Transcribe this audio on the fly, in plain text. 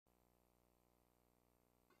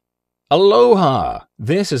Aloha!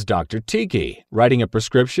 This is Dr. Tiki, writing a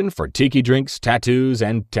prescription for tiki drinks, tattoos,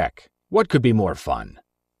 and tech. What could be more fun?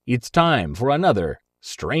 It's time for another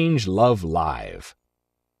StrangeLove Live.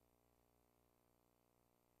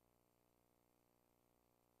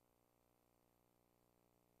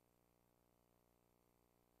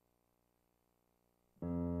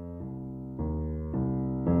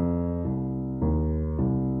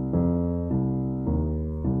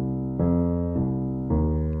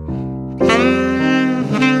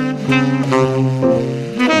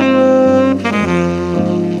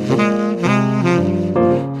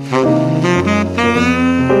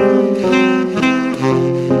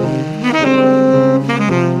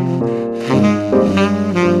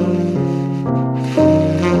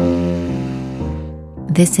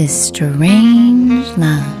 This is Strange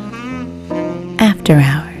Love, After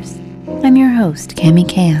Hours. I'm your host, Cami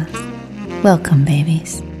Chaos. Welcome,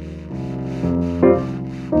 babies.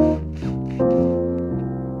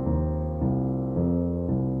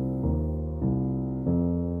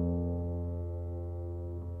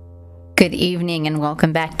 Good evening and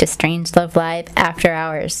welcome back to Strange Love Live After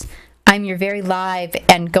Hours. I'm your very live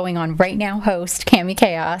and going on right now host, Cami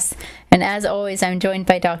Chaos. And as always, I'm joined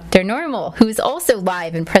by Dr. Normal, who is also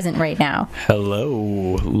live and present right now.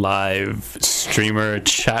 Hello, live streamer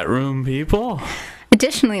chat room people.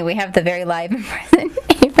 Additionally, we have the very live and present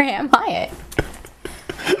Abraham Hyatt.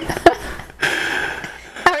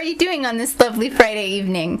 How are you doing on this lovely Friday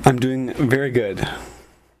evening? I'm doing very good.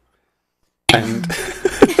 And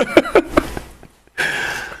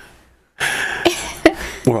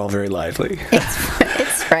we're all very lively.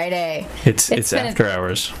 It's Friday. It's after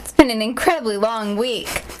hours. It's been an incredibly long week.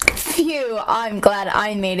 Phew, I'm glad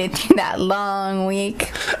I made it through that long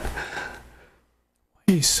week.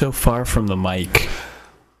 Why are you so far from the mic?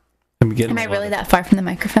 Am I really that far from the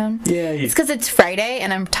microphone? Yeah. It's because it's Friday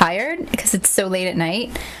and I'm tired because it's so late at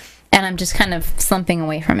night and I'm just kind of slumping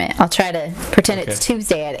away from it. I'll try to pretend it's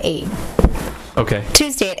Tuesday at 8. Okay.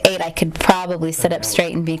 Tuesday at 8 I could probably sit up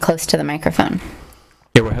straight and be close to the microphone.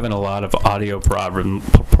 Yeah, we're having a lot of audio problems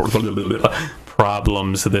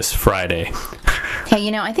this Friday.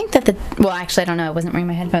 Hey, I think that actually, I don't know. I wasn't wearing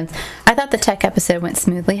my headphones. I thought the tech episode went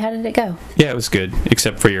smoothly. How did it go? Yeah, it was good,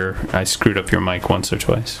 except for I screwed up your mic once or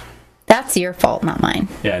twice. That's your fault, not mine.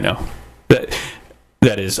 Yeah, I know.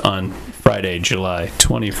 That is on Friday, July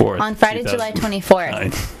 24th. On Friday, July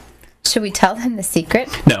 24th. Should we tell them the secret?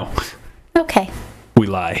 No. Okay. We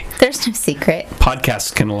lie. There's no secret.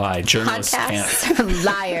 Podcasts can lie. Journalists Podcasts can't. are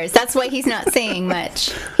liars. That's why he's not saying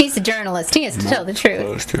much. He's a journalist. He has to tell the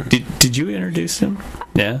truth. Did you introduce him?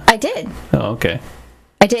 Yeah? I did. Oh, okay.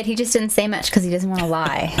 I did. He just didn't say much because he doesn't want to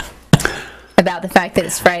lie about the fact that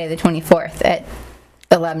it's Friday the 24th at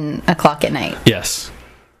 11 o'clock at night. Yes.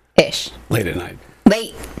 Ish. Late at night.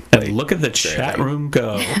 Late. And look at the chat room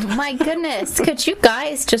go. My goodness. Could you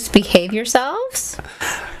guys just behave yourselves?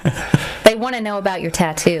 They want to know about your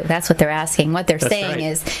tattoo. That's what they're asking. What they're saying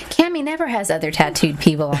is, Cami never has other tattooed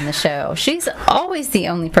people on the show. She's always the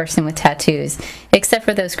only person with tattoos, except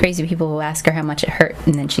for those crazy people who ask her how much it hurt,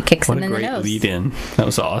 and then she kicks them in the nose. What a great lead-in. That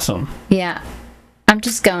was awesome. Yeah. I'm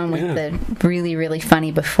just going with the really, really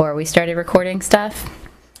funny before we started recording stuff.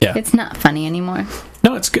 Yeah. It's not funny anymore.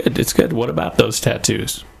 No, it's good. It's good. What about those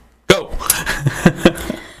tattoos? Go!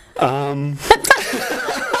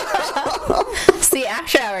 See,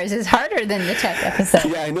 After Hours is harder than the tech episode.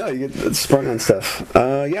 Yeah, I know. You get sprung on stuff.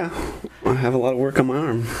 Yeah. I have a lot of work on my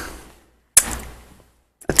arm.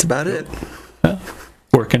 That's about it.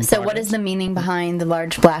 Working. So what is the meaning behind the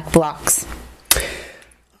large black blocks?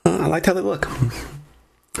 I liked how they look.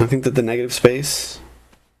 I think that the negative space...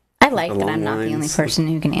 I like that I'm not the only person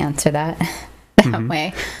who can answer that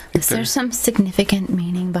way. Is there some significant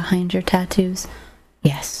meaning behind your tattoos?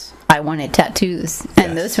 Yes. I wanted tattoos,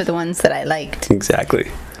 and those were the ones that I liked. Exactly.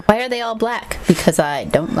 Why are they all black? Because I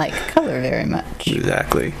don't like color very much.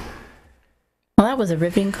 Exactly. Well, that was a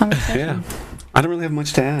riveting conversation. Yeah. I don't really have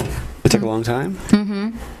much to add. It took a long time.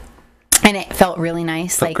 Mm-hmm. And it felt really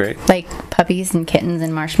nice. Felt great. Like puppies and kittens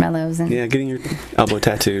and marshmallows. And yeah, getting your elbow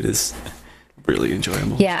tattooed is really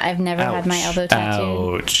enjoyable. Yeah, I've never had my elbow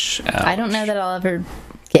tattooed. Ouch. I don't know that I'll ever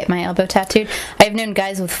get my elbow tattooed. I've known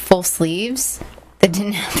guys with full sleeves that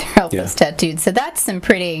didn't have their elbows tattooed. So that's some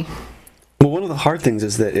pretty... Well, one of the hard things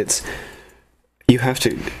is that you have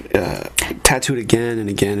to tattoo it again and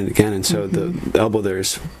again and again. And so the elbow,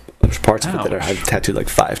 there's parts of it that are tattooed like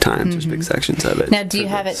 5 times. There's big sections of it. Now, do you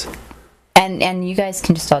have it And you guys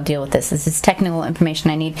can just all deal with this. This is technical information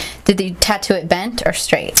I need. Did you tattoo it bent or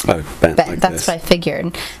straight? Oh, bent like That's this. what I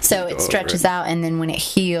figured. So it stretches out, and then when it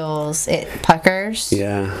heals, it puckers.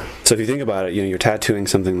 Yeah. So if you think about it, you're tattooing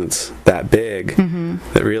something that's that big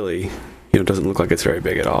that really, doesn't look like it's very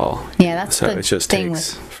big at all. Yeah, that's so the it just thing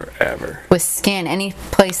takes forever. With skin, any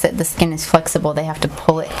place that the skin is flexible, they have to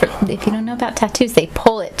pull it. If you don't know about tattoos, they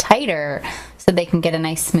pull it tighter so they can get a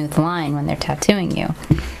nice smooth line when they're tattooing you.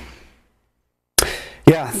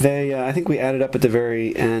 Yeah, I think we added up at the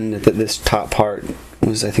very end that this top part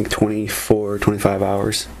was, I think, 24, 25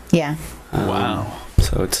 hours. Yeah. Wow.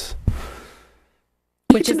 So it's...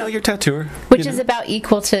 Which is your tattooer. Which is about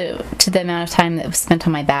equal to the amount of time that was spent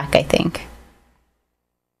on my back, I think.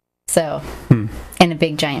 So, in a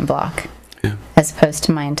big giant block. Yeah. As opposed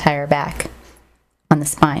to my entire back on the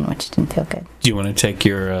spine, which didn't feel good. Do you want to take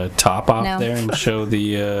your top off No. there and show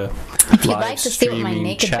the If you'd like to see what my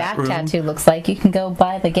naked back tattoo looks like, you can go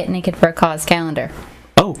buy the Get Naked for a Cause calendar.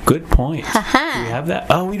 Oh, good point. Ha-ha. Do we have that?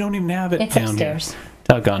 Oh, we don't even have it It's down upstairs. here.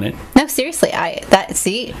 Doggone it. No, seriously,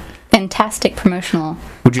 see, fantastic promotional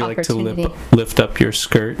Would you like to opportunity. lift up your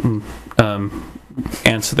skirt and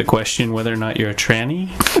answer the question whether or not you're a tranny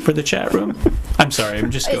for the chat room? I'm sorry,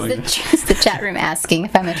 I'm just going. Is the chat room asking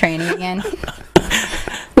if I'm a tranny again?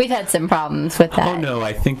 We've had some problems with that. Oh no,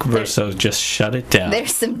 I think Verso just shut it down.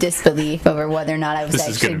 There's some disbelief over whether or not I was This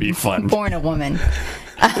is gonna actually be fun. born a woman.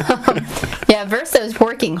 Yeah, Verso's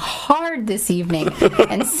working hard this evening,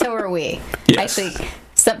 and so are we. Yes. Actually,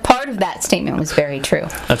 some part of that statement was very true.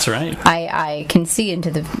 That's right. I can see into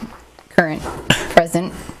the current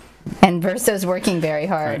present, and Verso's working very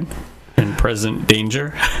hard. Right. In present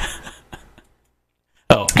danger.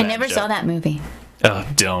 Oh, I never saw that movie. Oh,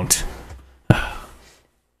 don't.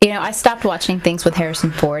 I stopped watching things with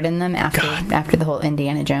Harrison Ford in them after the whole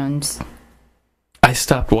Indiana Jones. I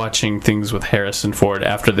stopped watching things with Harrison Ford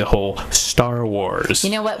after the whole Star Wars.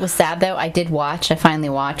 You know what was sad, though? I finally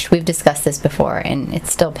watched. We've discussed this before, and it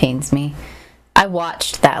still pains me. I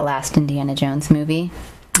watched that last Indiana Jones movie.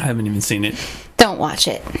 I haven't even seen it. Don't watch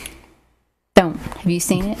it. Don't. Have you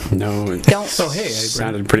seen it? No. Don't. Oh, hey.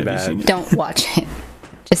 Sounded pretty have you seen bad. it? Don't watch it.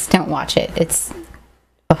 Just don't watch it. It's...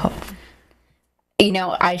 Oh.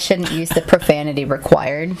 I shouldn't use the profanity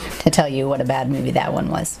required to tell you what a bad movie that one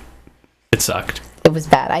was. It sucked. It was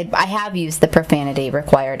bad. I have used the profanity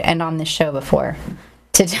required and on this show before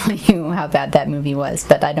to tell you how bad that movie was,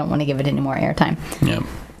 but I don't want to give it any more airtime. Yeah.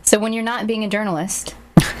 So when you're not being a journalist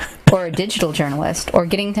or a digital journalist or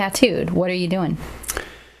getting tattooed, what are you doing?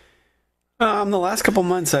 The last couple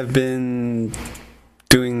months I've been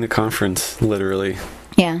doing the conference, literally.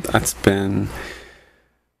 Yeah. That's been...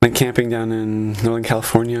 Went camping down in Northern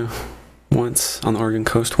California once, on the Oregon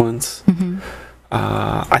coast once. Mm-hmm.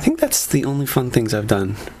 I think that's the only fun things I've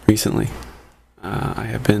done recently. I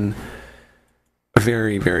have been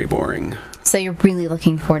very, very boring. So you're really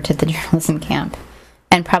looking forward to the journalism camp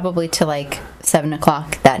and probably to 7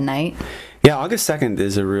 o'clock that night. Yeah, August 2nd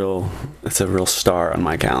is a real star on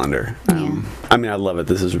my calendar. Yeah. I mean, I love it.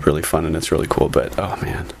 This is really fun and it's really cool, but oh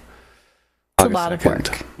man. It's a lot of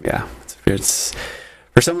work. Yeah. It's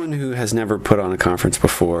for someone who has never put on a conference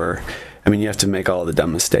before, I mean, you have to make all the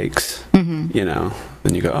dumb mistakes, Then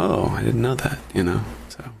you go, oh, I didn't know that,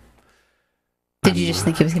 so. Did you just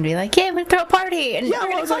think it was going to be yeah, I'm going to throw a party? And Yeah,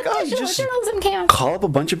 well, I was like, oh, you just journalism camp. call up a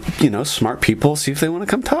bunch of, smart people, see if they want to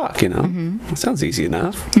come talk, That sounds easy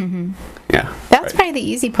enough. Mm-hmm. Yeah. That's probably the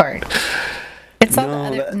easy part. It's all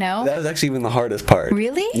the other, That was actually even the hardest part.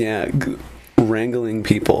 Really? Yeah. Wrangling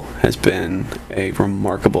people has been a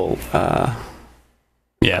remarkable...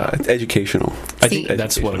 educational. I think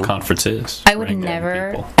that's what a conference is. I would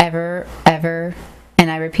never, ever, ever,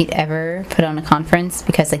 and I repeat, ever put on a conference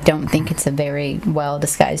because I don't think it's a very well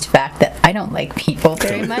disguised fact that I don't like people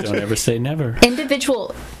very much. Don't ever say never.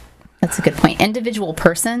 That's a good point. Individual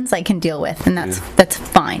persons I can deal with, and that's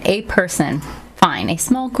fine. A person, fine. A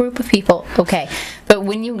small group of people, okay. But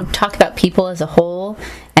when you talk about people as a whole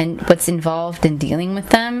and what's involved in dealing with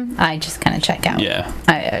them, I just kind of check out. Yeah.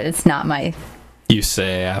 It's not my... You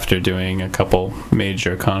say after doing a couple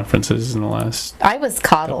major conferences in the last I was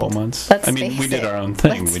coddled. couple months. We did our own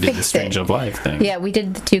thing. We did the StrangeLove Live thing. Yeah, we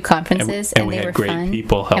did the 2 conferences, and we they had were great fun.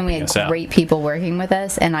 people helping and we had us out. great people working with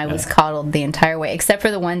us, and I was coddled the entire way, except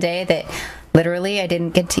for the one day that literally I didn't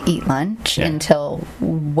get to eat lunch until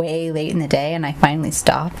way late in the day, and I finally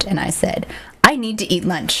stopped, and I said, I need to eat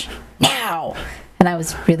lunch now. And I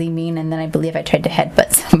was really mean, and then I believe I tried to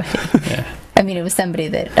headbutt somebody. Yeah. I mean, it was somebody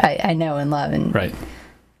that I know and love. And right.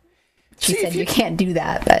 she said you can't do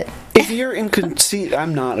that, but if you're see,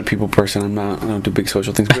 I'm not a people person. I don't do big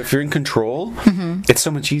social things. But if you're in control, it's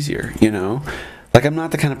so much easier. Like, I'm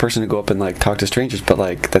not the kind of person to go up and like talk to strangers, but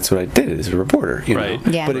like that's what I did as a reporter. You know?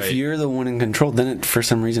 Yeah. But if you're the one in control, then for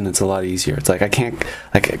some reason it's a lot easier. It's like I can't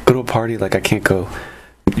like go to a party. Like I can't go,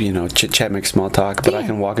 chit chat, make small talk. But I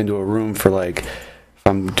can walk into a room for like. If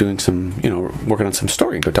I'm doing some, working on some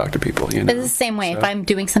story and go talk to people, It's the same way. So, if I'm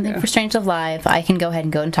doing something for StrangeLove Live, I can go ahead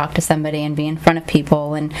and go and talk to somebody and be in front of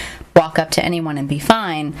people and walk up to anyone and be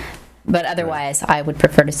fine. But otherwise, I would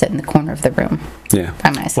prefer to sit in the corner of the room by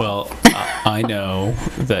myself. Well, I know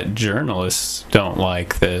that journalists don't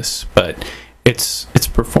like this, but it's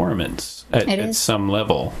performance at some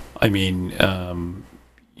level. I mean,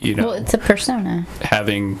 well, it's a persona.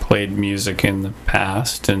 Having played music in the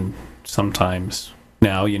past and sometimes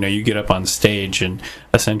now, you get up on stage and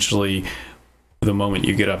essentially the moment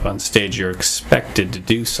you get up on stage, you're expected to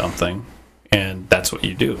do something, and that's what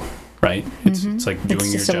you do, right? It's like doing your job.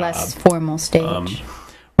 It's just a less formal stage.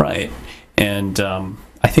 Right. And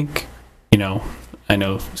I think, I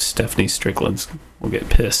know Stephanie Strickland will get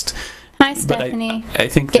pissed. Hi, Stephanie. I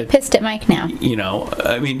think get pissed at Mike now.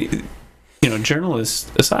 I mean,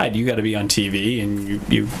 journalists aside, you got to be on TV and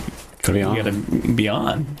you got to be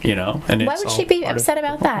on, And why would she be upset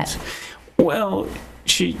about that? Well,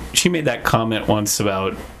 she made that comment once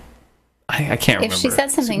about I can't remember. If she said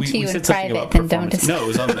something to you in private, then don't discuss. No,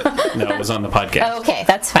 it was on the podcast. Oh, okay,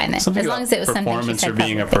 that's fine then. Something as long as it was something she performance said or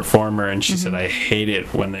being publicly. a performer, and she said, "I hate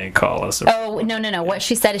it when they call us." Oh no! What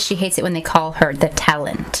she said is she hates it when they call her the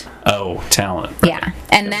talent. Oh, talent. Right. Yeah,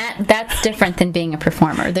 and that's different than being a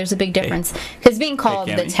performer. There's a big difference because being called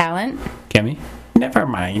the talent. Cammy? Never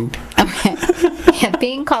mind. Okay. Yeah,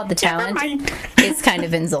 being called the talent is kind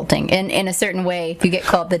of insulting. In a certain way, if you get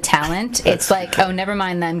called the talent, it's like, oh, never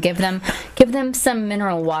mind them. Give them some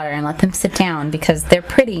mineral water and let them sit down because they're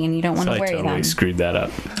pretty and you don't want to worry them. I totally screwed that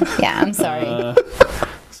up. Yeah, I'm sorry.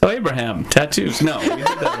 So Abraham, tattoos. No, we did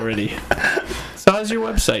that already. So how's your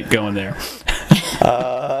website going there?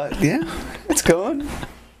 Yeah, it's going.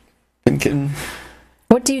 Been getting...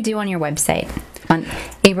 What do you do on your website? On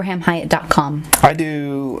abrahamhyatt.com. I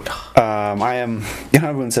do. I am.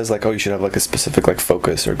 Everyone says like, oh, you should have like a specific like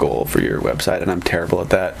focus or goal for your website, and I'm terrible at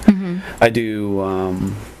that. I do. I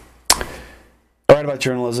write about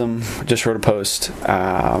journalism. I just wrote a post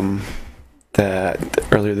that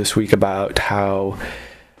earlier this week about how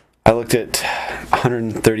I looked at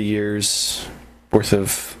 130 years worth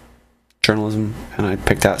of journalism, and I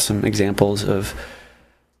picked out some examples of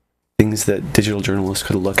things that digital journalists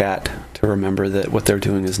could look at to remember that what they're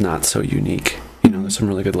doing is not so unique. There's some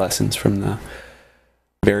really good lessons from the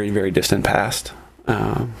very, very distant past.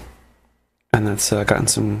 And that's gotten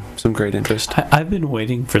some great interest. I've been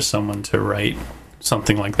waiting for someone to write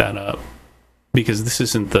something like that up because this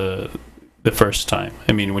isn't the first time.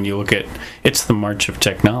 I mean, when you look at it's the march of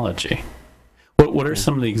technology. What are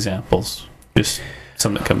some of the examples? Just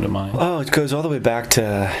some that come to mind. Oh, it goes all the way back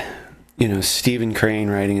to Stephen Crane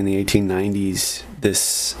writing in the 1890s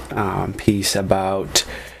this piece about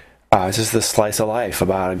it's just the slice of life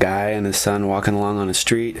about a guy and his son walking along on a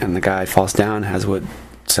street, and the guy falls down, has what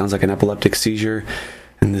sounds like an epileptic seizure,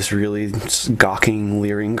 and this really gawking,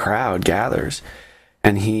 leering crowd gathers,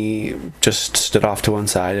 and he just stood off to one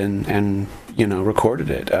side and recorded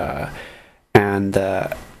it.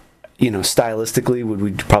 Stylistically, would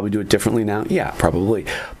we probably do it differently now? Yeah, probably.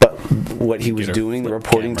 But what he was doing, the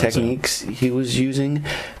reporting techniques he was using,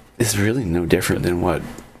 is really no different than what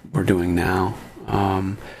we're doing now.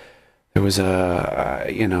 There was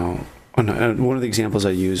one of the examples I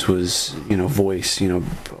used was, voice. A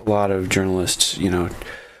lot of journalists,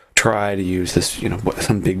 try to use this,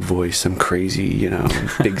 some big voice, some crazy,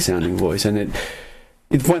 big sounding voice, and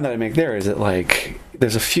the point that I make there is that, like,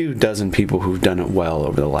 there's a few dozen people who've done it well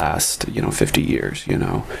over the last, 50 years,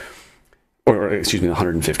 or excuse me,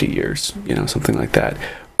 150 years, something like that.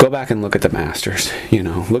 Go back and look at the masters,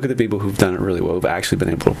 look at the people who've done it really well, who've actually been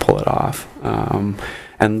able to pull it off,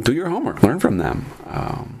 and do your homework, learn from them.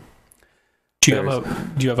 Do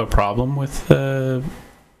you have a problem with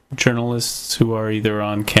journalists who are either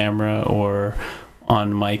on camera or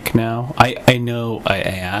on mic now? I know I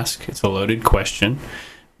ask, it's a loaded question,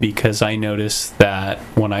 because I notice that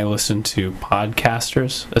when I listen to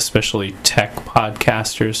podcasters, especially tech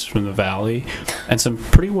podcasters from the Valley, and some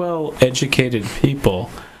pretty well educated people,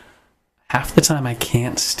 half the time I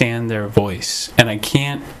can't stand their voice, and I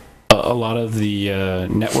can't, a lot of the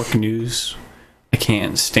network news, I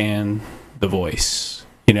can't stand the voice.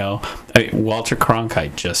 Walter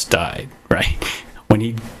Cronkite just died, right? When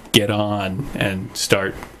he'd get on and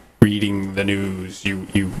start reading the news,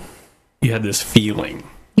 you you had this feeling.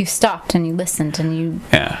 You stopped and you listened and you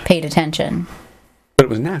paid attention. But it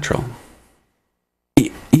was natural.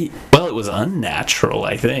 Well, it was unnatural,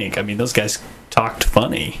 I think. I mean, those guys talked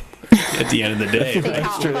funny at the end of the day.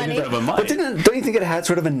 But don't you think it had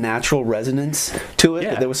sort of a natural resonance to it?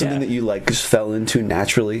 Yeah, that there was something that you like just fell into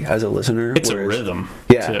naturally as a listener? It's a rhythm,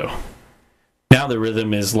 too. Now the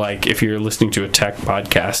rhythm is like, if you're listening to a tech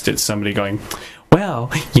podcast, it's somebody going, well,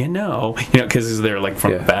 because they're like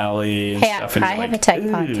from Valley and stuff. And I have a tech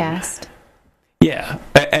podcast. Yeah,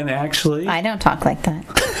 and actually, I don't talk like that.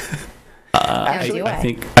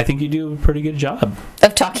 I think you do a pretty good job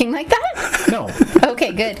of talking like that. No.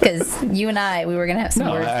 Okay, good, because you and we were gonna have some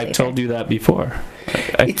words. I later. told you that before.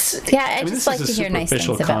 I just like to hear nice things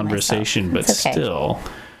about conversation, myself. But still,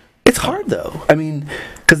 it's hard though. I mean,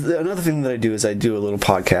 because another thing that I do is I do a little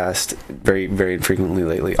podcast very, very frequently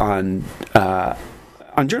lately on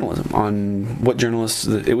journalism, on what journalists.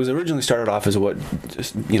 It was originally started off as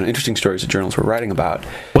interesting stories that journalists were writing about.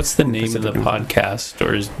 What's the name of the podcast,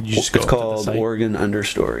 or is you just it's called Oregon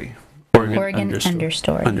Understory. Oregon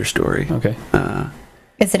Understory. Understory. Okay.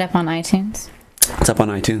 Is it up on iTunes? It's up on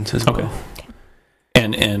iTunes as well. Okay.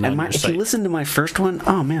 And if you listen to my first one,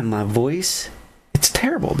 oh man, my voice. It's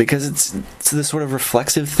terrible because it's this sort of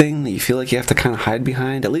reflexive thing that you feel like you have to kind of hide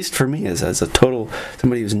behind. At least for me, as a total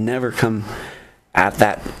somebody who's never come at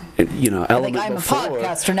that element I'm before. a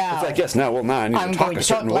podcaster now. It's like, yes, now I need to talk a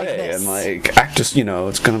certain way and like act just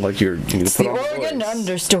it's kind of like you need to put the on Oregon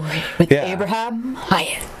Understory with Abraham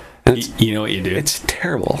Hyatt. You know what you do? It's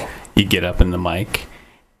terrible. You get up in the mic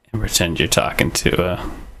and pretend you're talking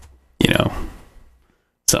to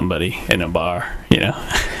somebody in a bar.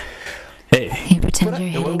 Hey. You pretend you're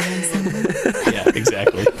hitting on someone. Yeah,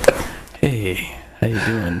 exactly. Hey, how you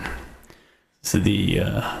doing? This is the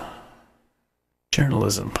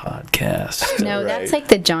journalism podcast. No, that's like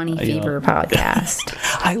the Johnny Fever podcast.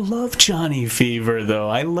 I love Johnny Fever, though.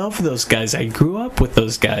 I love those guys. I grew up with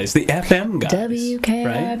those guys, the FM guys.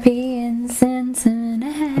 WKRP in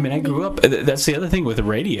Cincinnati. I mean, I grew up. That's the other thing with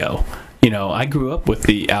radio. I grew up with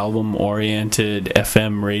the album-oriented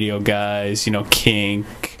FM radio guys.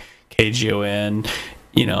 Kink, KGON.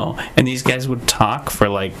 And these guys would talk for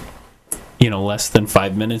like less than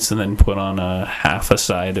 5 minutes and then put on a half a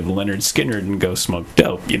side of Leonard Skinner and go smoke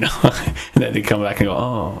dope, and then they come back and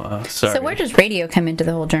go, sorry. So where does radio come into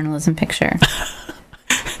the whole journalism picture?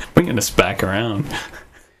 Bringing us back around.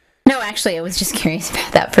 No, actually, I was just curious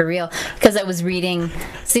about that for real, because I was reading,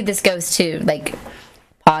 this goes to like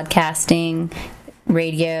podcasting,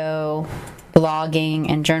 radio, blogging,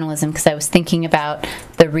 and journalism, because I was thinking about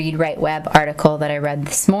the Read Write Web article that I read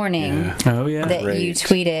this morning. Yeah. Oh yeah, that you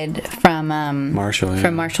tweeted from Marshall,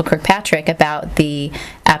 from Marshall Kirkpatrick about the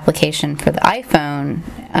application for the iPhone,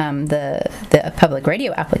 the public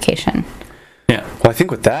radio application. Yeah. Well, I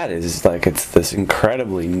think what that is like, it's this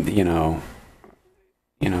incredibly,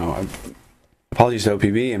 apologies to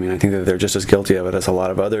OPB. I mean, I think that they're just as guilty of it as a lot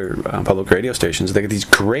of other public radio stations. They get these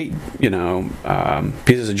great,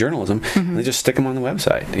 pieces of journalism, and they just stick them on the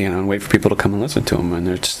website, and wait for people to come and listen to them. And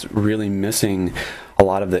they're just really missing a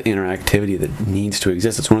lot of the interactivity that needs to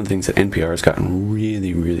exist. It's one of the things that NPR has gotten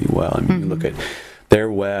really, really well. I mean, you look at their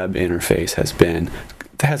web interface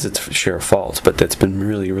has its share of faults, but that's been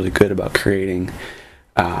really, really good about creating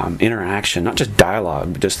interaction, not just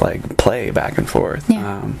dialogue, but just like play back and forth.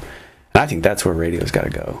 Yeah. And I think that's where radio's got to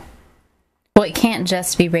go. Well, it can't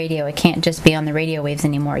just be radio. It can't just be on the radio waves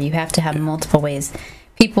anymore. You have to have multiple ways.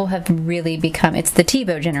 People have really become, it's the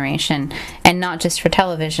TiVo generation, and not just for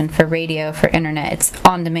television, for radio, for internet. It's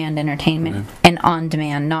on-demand entertainment and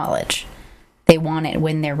on-demand knowledge. They want it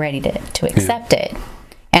when they're ready to accept it.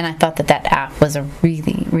 And I thought that app was a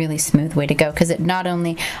really, really smooth way to go, because it not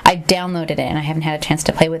only, I downloaded it and I haven't had a chance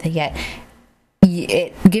to play with it yet.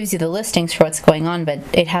 It gives you the listings for what's going on, but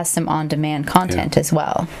it has some on-demand content as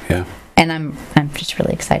well. Yeah. And I'm just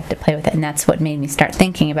really excited to play with it, and that's what made me start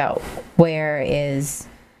thinking about where is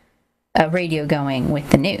radio going with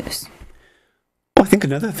the news. Well, I think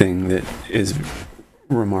another thing that is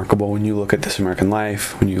remarkable when you look at This American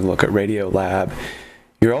Life, when you look at Radio Lab,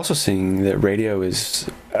 you're also seeing that radio is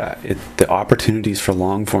the opportunities for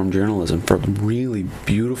long-form journalism, for really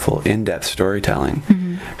beautiful, in-depth storytelling,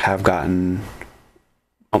 have gotten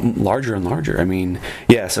larger and larger. I mean,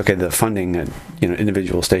 yes, okay, the funding at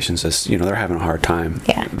individual stations is they're having a hard time.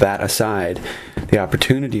 Yeah. That aside, the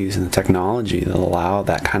opportunities and the technology that allow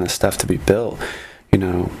that kind of stuff to be built,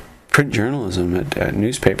 print journalism at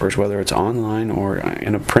newspapers, whether it's online or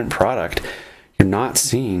in a print product, you're not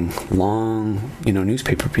seeing long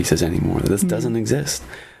newspaper pieces anymore. This doesn't exist.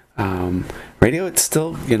 Radio, it's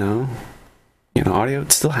still audio,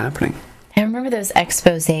 it's still happening. I remember those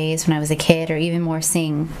exposés when I was a kid, or even more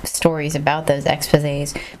seeing stories about those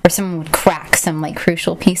exposés where someone would crack some like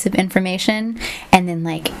crucial piece of information, and then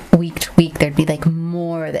like week to week there'd be like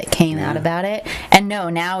more that came out about it. And no,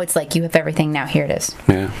 now it's like you have everything, now here it is.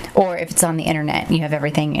 Yeah. Or if it's on the internet, you have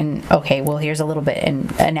everything, and okay, well here's a little bit,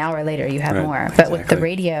 and an hour later you have more. But with the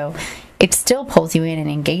radio, it still pulls you in and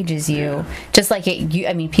engages you, just like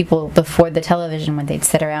I mean, people before the television, when they'd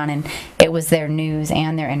sit around and it was their news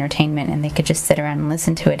and their entertainment, and they could just sit around and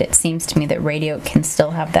listen to it. It seems to me that radio can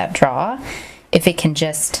still have that draw if it can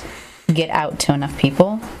just get out to enough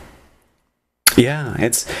people. Yeah,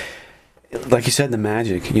 it's like you said, the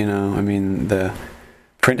magic. You know, I mean, the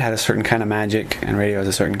print had a certain kind of magic, and radio has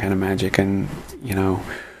a certain kind of magic, and you know,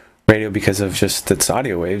 radio, because of just its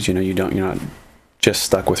audio waves. You know, you're not just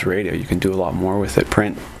stuck with radio. You can do a lot more with it.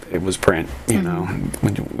 Print, it was print, you know.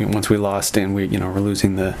 Once we lost, and we're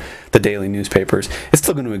losing the daily newspapers, it's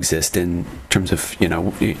still going to exist in terms of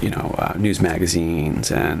news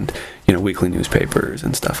magazines and weekly newspapers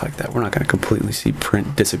and stuff like that. We're not going to completely see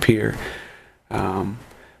print disappear,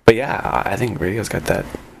 but yeah, I think radio's got that.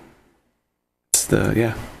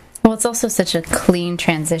 Well, it's also such a clean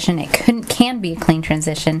transition. It can be a clean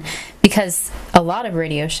transition because a lot of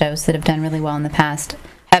radio shows that have done really well in the past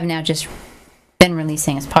have now just been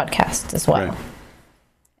releasing as podcasts as well. Right.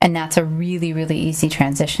 And that's a really, really easy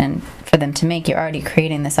transition for them to make. You're already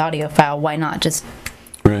creating this audio file. Why not just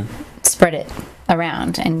spread it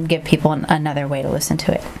around and give people another way to listen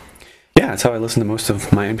to it? Yeah, that's how I listen to most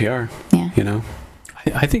of my NPR. Yeah.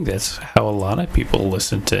 I think that's how a lot of people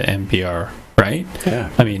listen to NPR, right? Yeah.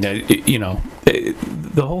 I mean,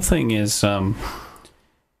 the whole thing is, I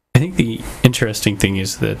think the interesting thing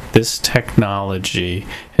is that this technology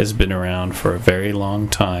has been around for a very long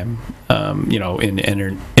time, in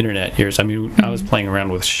internet years. I mean, I was playing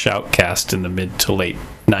around with Shoutcast in the mid to late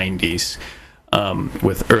 90s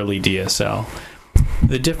with early DSL.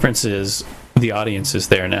 The difference is the audience is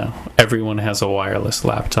there now. Everyone has a wireless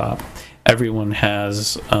laptop. Everyone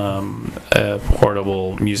has a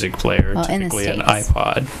portable music player, typically an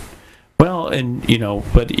iPod. Well, and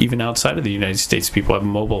but even outside of the United States, people have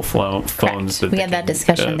mobile phones. That we had that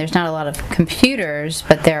discussion. There's not a lot of computers,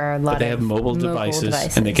 but there are a lot. But they have mobile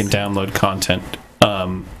devices, and they can download content.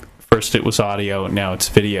 First, it was audio. Now it's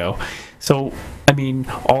video. So, I mean,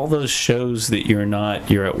 all those shows that you're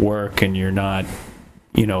at work and you're not,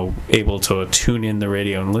 able to tune in the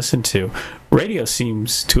radio and listen to. Radio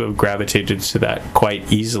seems to have gravitated to that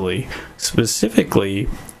quite easily. Specifically,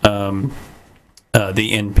 the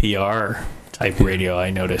NPR type radio, I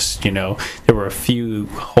noticed, there were a few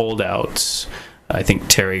holdouts. I think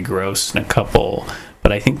Terry Gross and a couple,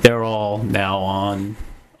 but I think they're all now on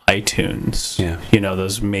iTunes. Yeah.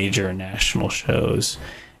 Those major national shows.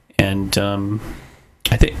 And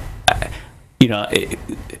I think,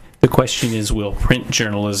 the question is, will print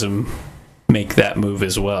journalism make that move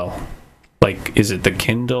as well? Like, is it the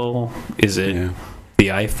Kindle? Is it the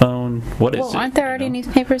iPhone? What is it? Well, aren't there already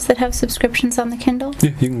newspapers that have subscriptions on the Kindle?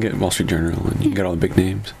 Yeah, you can get Wall Street Journal, and you can get all the big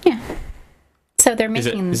names. Yeah. So they're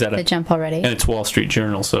making the jump already. And it's Wall Street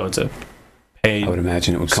Journal, so it's a paid. I would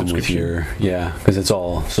imagine it would come with your because it's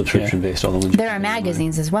all subscription based. All the ones. There are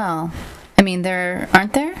magazines as well. I mean,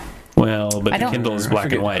 aren't there? Well, but the Kindle is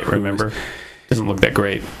black and white. Remember, doesn't look that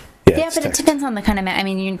great. Yeah, but it depends on the kind of. I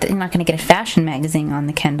mean, you're not going to get a fashion magazine on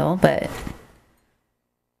the Kindle, but.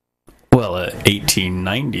 Well, a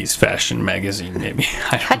 1890s fashion magazine, maybe.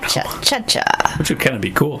 I don't know. Cha-cha. Which would kind of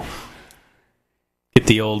be cool. Get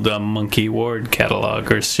the old Monkey Ward catalog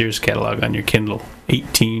or Sears catalog on your Kindle.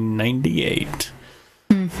 1898.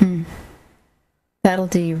 Mm-hmm. That'll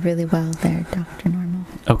do you really well there, Dr. Normal.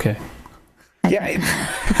 Okay.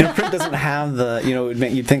 Yeah, print doesn't have the,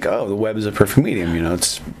 you'd think, the web is a perfect medium,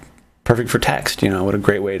 it's perfect for text, what a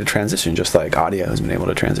great way to transition, just like audio has been able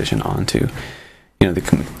to transition onto, the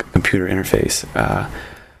computer interface.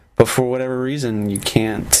 But for whatever reason, you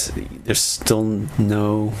can't, there's still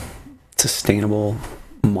no sustainable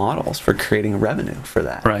models for creating revenue for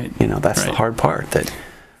that. Right. That's the hard part that,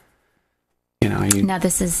 Now,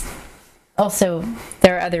 this is also,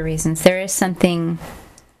 there are other reasons. There is something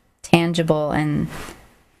tangible and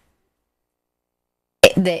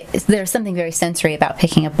there's something very sensory about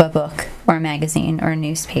picking up a book or a magazine or a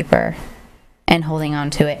newspaper and holding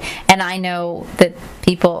on to it. And I know that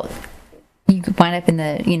people, you wind up in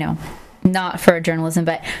the, not for journalism,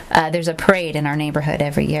 but there's a parade in our neighborhood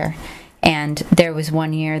every year. And there was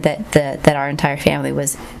one year that our entire family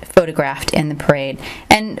was photographed in the parade.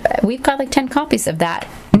 And we've got like 10 copies of that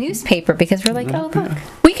newspaper because we're like, oh, look,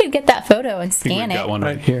 we could get that photo and I think scan we've it. got one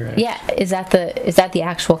right here. Yeah, is that the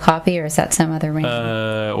actual copy, or is that some other ring?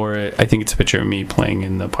 Or I think it's a picture of me playing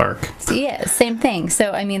in the park. So, yeah, same thing.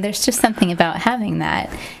 So I mean, there's just something about having that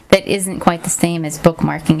isn't quite the same as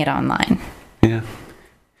bookmarking it online. Yeah.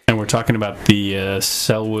 And we're talking about the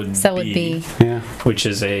Selwood Bee, Yeah. which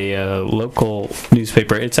is a local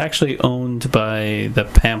newspaper. It's actually owned by the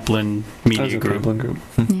Pamplin Media Group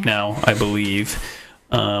now, I believe.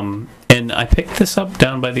 And I picked this up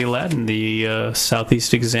down by the Aladdin, the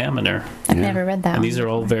Southeast Examiner. I've never read that. And these are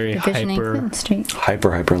all very hyper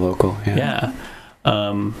local. Yeah.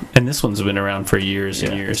 And this one's been around for years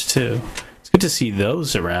and years too. It's good to see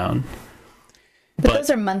those around. But those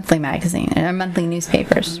are monthly magazines, or monthly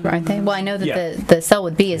newspapers, aren't they? Well, I know that the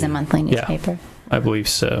Selwood Bee is a monthly newspaper. Yeah, I believe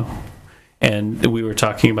so. And we were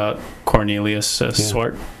talking about Cornelius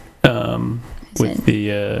Swart with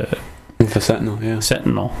the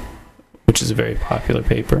Sentinel, which is a very popular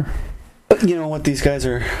paper. But you know what these guys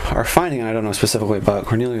are finding, and I don't know specifically about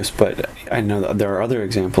Cornelius, but I know that there are other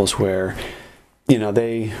examples where, you know,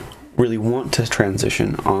 they really want to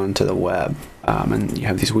transition onto the web, and you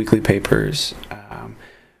have these weekly papers,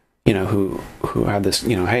 you know, who have this,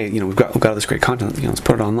 you know, hey, you know, we've got all this great content, you know, let's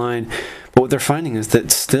put it online. But what they're finding is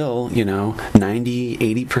that still, you know,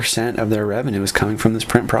 90-80% of their revenue is coming from this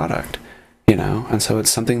print product, you know, and so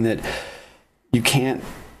it's something that you can't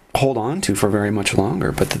hold on to for very much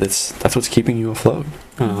longer, but that's what's keeping you afloat.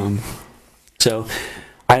 So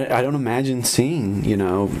I don't imagine seeing, you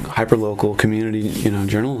know, hyperlocal community, you know,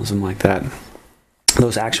 journalism like that,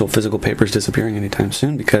 those actual physical papers disappearing anytime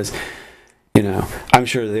soon, because, you know, I'm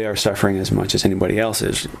sure they are suffering as much as anybody else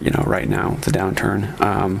is, you know, right now, the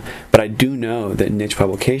downturn. But I do know that niche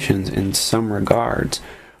publications, in some regards,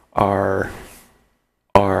 are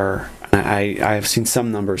I've seen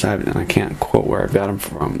some numbers, and I can't quote where I've got them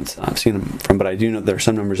from. I've seen them from, but I do know there are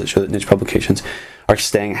some numbers that show that niche publications are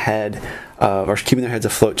staying ahead of, or keeping their heads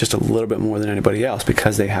afloat just a little bit more than anybody else,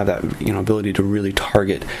 because they have that, you know, ability to really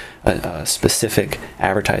target a specific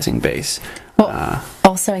advertising base. Well,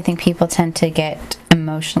 also, I think people tend to get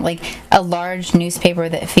emotional. Like a large newspaper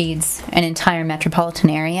that feeds an entire metropolitan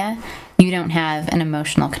area, you don't have an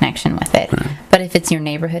emotional connection with it. Right. But if it's your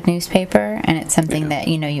neighborhood newspaper and it's something that,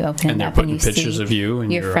 you know, you open it up and you see pictures of you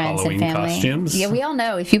and your friends Halloween and family. Costumes. Yeah, we all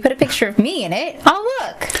know if you put a picture of me in it, I'll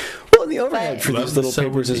look. Well, the overhead for these little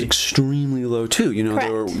papers is extremely low too. You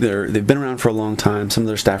know, they've been around for a long time. Some of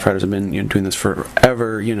their staff writers have been, you know, doing this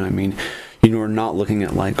forever. You know, I mean, you know, we're not looking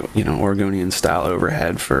at, like, you know, Oregonian style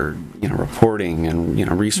overhead for, you know, reporting and, you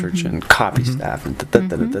know, research and copy staff and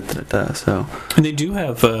so. And they do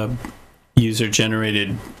have user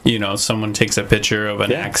generated, you know, someone takes a picture of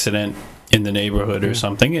an accident in the neighborhood or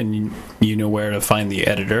something, and you know where to find the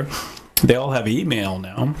editor. They all have email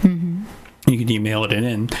now. You can email it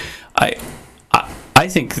in. I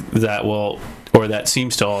think that that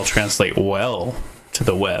seems to all translate well to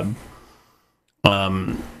the web.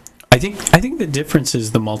 I think the difference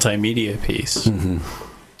is the multimedia piece,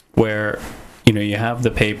 where, you know, you have the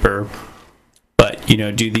paper, but, you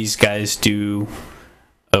know, do these guys do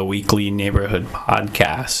a weekly neighborhood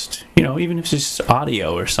podcast? You know, even if it's just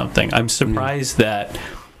audio or something. I'm surprised that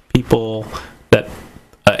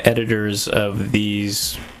editors of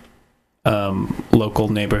these local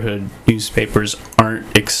neighborhood newspapers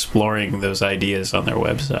aren't exploring those ideas on their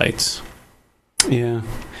websites. Yeah.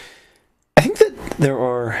 I think that there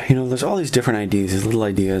are, you know, there's all these different ideas, these little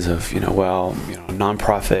ideas of, you know, well, you know,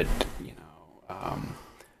 nonprofit,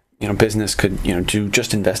 you know, business could, you know, do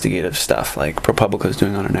just investigative stuff like ProPublica is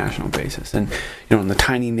doing on a national basis, and, you know, in the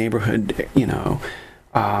tiny neighborhood, you know,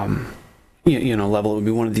 level, it would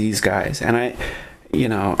be one of these guys. And I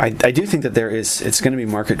do think that it's going to be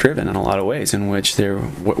market driven in a lot of ways, in which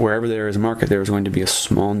wherever there is a market, there is going to be a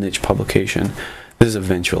small niche publication. This is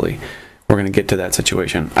eventually, we're going to get to that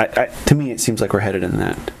situation. To me, it seems like we're headed in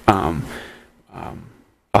that,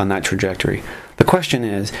 on that trajectory. The question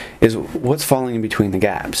is what's falling in between the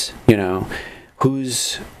gaps? You know,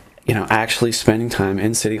 who's, you know, actually spending time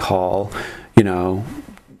in City Hall, you know,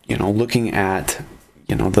 looking at,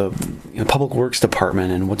 you know, the Public Works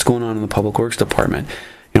Department and what's going on in the Public Works Department.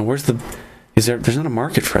 You know, there's not a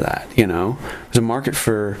market for that, you know. There's a market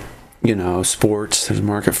for, you know, sports, there's a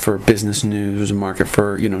market for business news, there's a market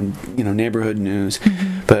for, you know, neighborhood news.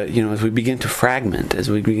 But, you know, as we begin to fragment, as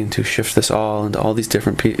we begin to shift this all into all these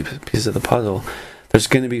different pieces of the puzzle, there's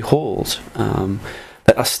going to be holes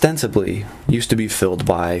that ostensibly used to be filled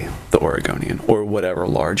by the Oregonian or whatever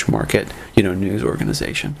large market, you know, news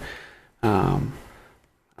organization. And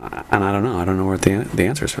I don't know what the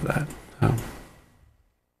answer is for that.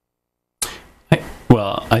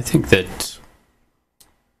 I think that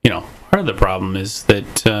part of the problem is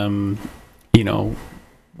that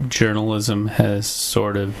journalism has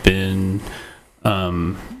sort of been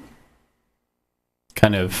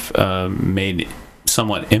made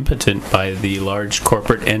somewhat impotent by the large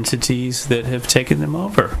corporate entities that have taken them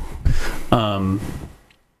over.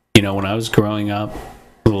 When I was growing up,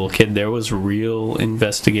 a little kid, there was real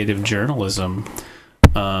investigative journalism,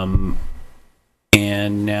 and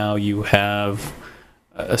now you have,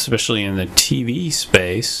 especially in the TV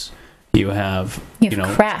space, you have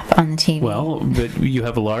crap on the TV. Well, but you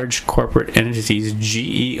have large corporate entities.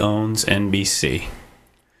 GE owns NBC.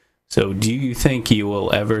 So do you think you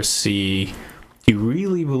will ever see, do you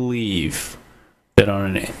really believe that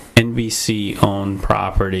on an NBC-owned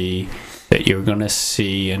property that you're going to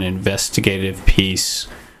see an investigative piece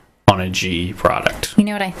on a GE product? You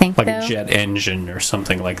know what I think, like a jet engine or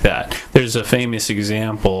something like that. There's a famous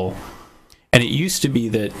example, and it used to be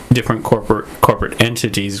that different corporate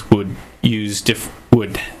entities would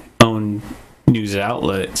own news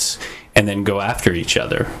outlets and then go after each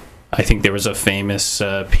other. I think there was a famous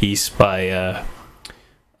piece by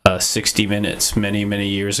 60 Minutes many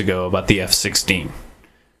years ago about the F-16,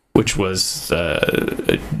 which was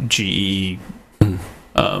a GE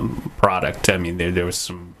product. I mean, there was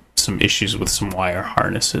some issues with some wire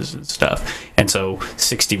harnesses and stuff, and so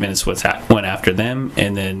 60 Minutes went after them,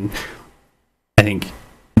 and then I think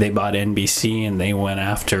they bought NBC and they went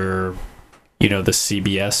after the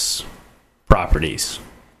CBS properties,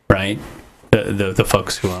 right? The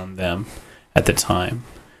folks who owned them at the time.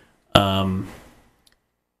 And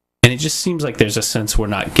it just seems like there's a sense we're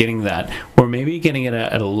not getting that. We're maybe getting it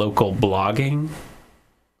at a local blogging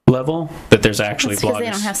level, that there's actually bloggers. Because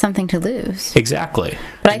they don't have something to lose. Exactly.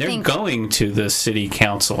 But and they're going to the city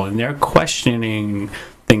council and they're questioning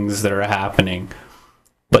things that are happening,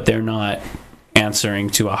 but they're not answering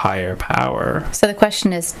to a higher power. So the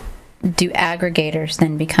question is, do aggregators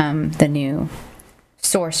then become the new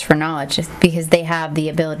source for knowledge, because they have the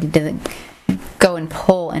ability to go and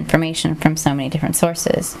pull information from so many different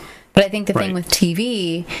sources? But I think the thing with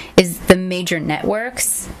TV is the major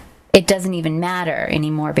networks, it doesn't even matter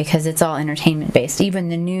anymore because it's all entertainment based. Even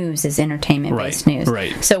the news is entertainment based news.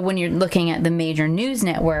 Right. So when you're looking at the major news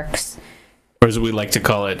networks, or as we like to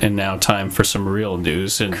call it, and now time for some real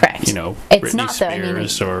news. And, correct. It's Britney not though. I mean,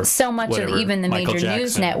 or so much whatever, of even the Michael major Jackson.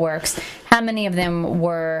 news networks, how many of them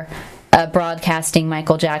were broadcasting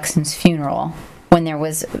Michael Jackson's funeral when there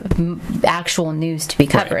was actual news to be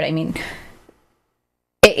covered? Right. I mean,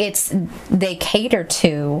 they cater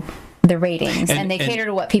to the ratings, and they cater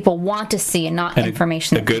to what people want to see, and not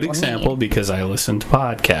information. A good example, because I listen to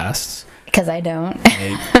podcasts. Because I don't.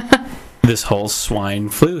 This whole swine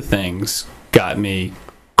flu thing's got me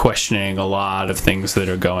questioning a lot of things that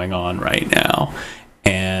are going on right now,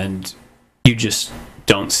 and you just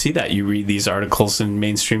don't see that. You read these articles in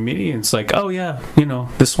mainstream media, and it's like, oh yeah,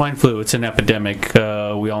 the swine flu, it's an epidemic,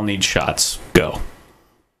 we all need shots, go.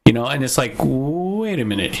 And it's like, wait a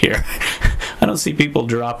minute here. I don't see people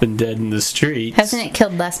dropping dead in the streets. Hasn't it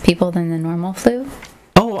killed less people than the normal flu?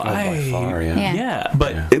 By far, yeah.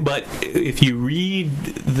 But if you read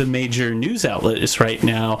the major news outlets right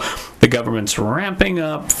now, the government's ramping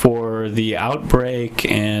up for the outbreak,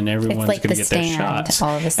 and everyone's going to get their shots.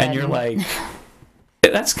 All of a sudden. And you're like,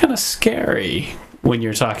 that's kind of scary when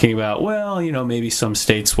you're talking about, maybe some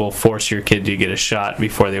states will force your kid to get a shot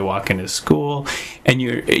before they walk into school, and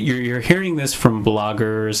you're hearing this from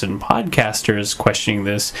bloggers and podcasters questioning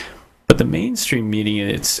this. But the mainstream media,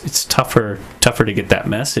 it's tougher to get that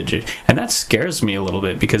message, and that scares me a little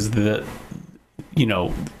bit, because the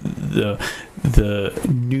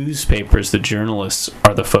newspapers, the journalists,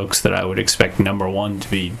 are the folks that I would expect, number one,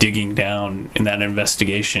 to be digging down in that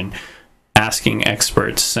investigation, asking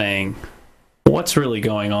experts, saying, what's really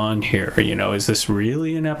going on here? Is this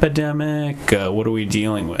really an epidemic? What are we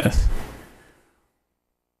dealing with?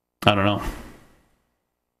 I don't know.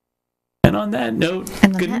 And on that note,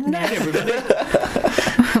 good night, everybody.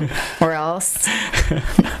 Or else,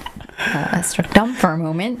 struck dumb for a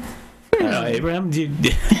moment. Abraham,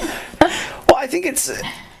 Well, I think it's...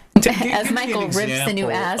 As Michael rips the new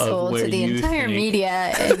asshole to the entire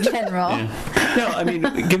media in general. Yeah. No, I mean,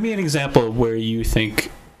 give me an example of where you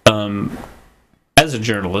think, as a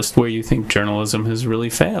journalist, where you think journalism has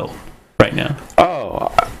really failed right now.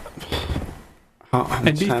 How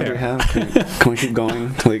much time do we have? Can we keep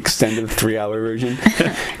going to the extended 3-hour version?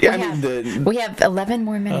 We have 11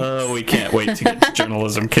 more minutes. Oh, we can't wait to get to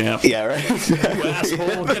journalism camp. Yeah, right? You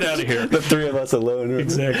asshole, get out of here. The three of us alone.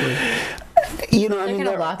 Exactly. They're going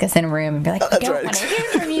to lock us in a room and be like, we don't want to hear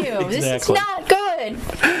from you. Exactly. This is not good.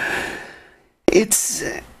 It's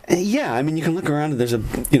yeah. I mean, you can look around and there's a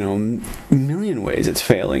million ways it's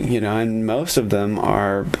failing. And most of them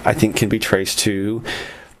are, I think, can be traced to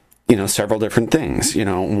several different things.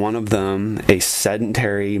 One of them, a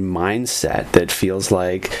sedentary mindset that feels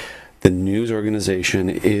like the news organization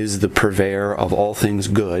is the purveyor of all things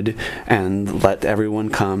good, and let everyone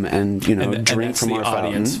come and drink from our fountain.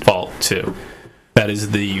 Audience fault too. That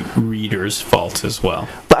is the reader's fault as well.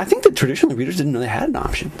 But I think that traditionally readers didn't know they had an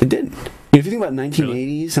option. They didn't. If you think about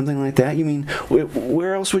 1980s, something like that,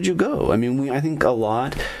 where else would you go? I mean, I think a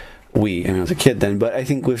lot. I was a kid then, but I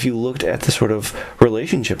think if you looked at the sort of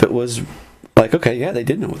relationship, it was like, okay, yeah, they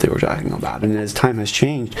did know what they were talking about. And as time has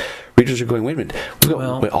changed, readers are going, wait a minute, we've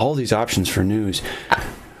got all these options for news.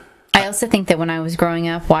 I also think that when I was growing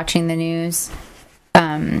up watching the news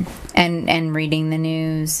and reading the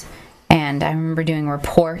news, and I remember doing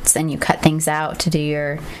reports, and you cut things out to do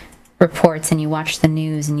your reports, and you watch the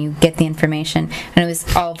news, and you get the information, and it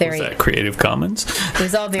was all very... Was that Creative Commons? It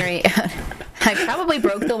was all very... I probably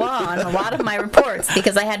broke the law on a lot of my reports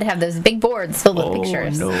because I had to have those big boards filled with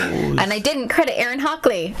pictures. No. And I didn't credit Aaron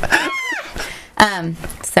Hockley.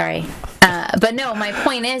 Sorry. But no, my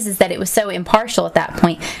point is that it was so impartial at that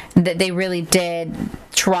point that they really did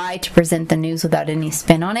try to present the news without any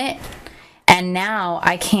spin on it. And now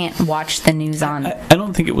I can't watch the news on... I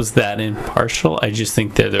don't think it was that impartial. I just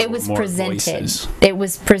think that there were more voices. It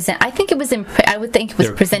was I think it was... I would think it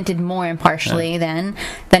was presented more impartially then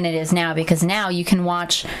than it is now, because now you can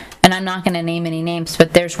watch, and I'm not going to name any names,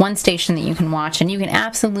 but there's one station that you can watch, and you can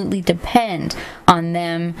absolutely depend on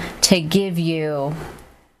them to give you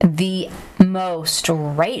the most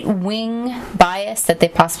right-wing bias that they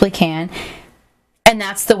possibly can. And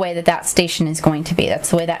that's the way that station is going to be.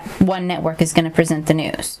 That's the way that one network is going to present the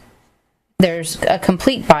news. There's a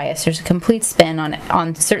complete bias. There's a complete spin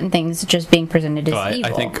on certain things just being presented as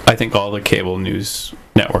evil. I think all the cable news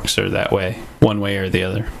networks are that way, one way or the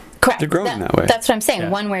other. Correct. They're growing that way. That's what I'm saying. Yeah.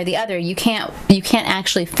 One way or the other. You can't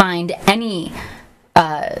actually find any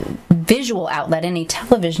visual outlet, any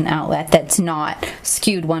television outlet that's not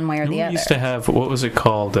skewed one way or the other. We used to have, what was it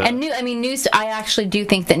called? News. I actually do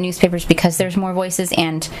think that newspapers, because there's more voices,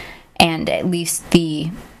 and at least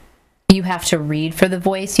you have to read for the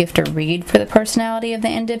voice, you have to read for the personality of the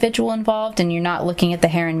individual involved, and you're not looking at the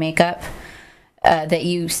hair and makeup, that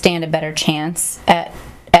you stand a better chance at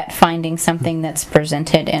finding something that's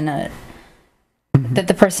presented in a that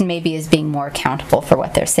the person maybe is being more accountable for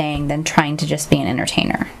what they're saying than trying to just be an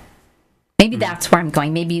entertainer. Maybe that's where I'm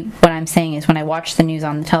going. Maybe what I'm saying is when I watch the news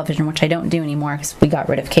on the television, which I don't do anymore because we got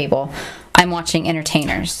rid of cable, I'm watching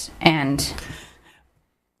entertainers. And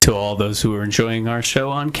to all those who are enjoying our show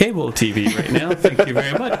on cable TV right now, thank you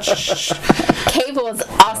very much. Cable is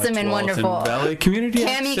awesome and wonderful. Valley Community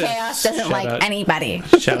Cammy Chaos doesn't like anybody.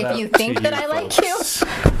 Shout if you think that I like you,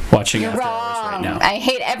 watching you're wrong. Right now. I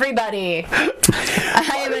hate everybody.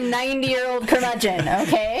 I am a 90-year-old curmudgeon,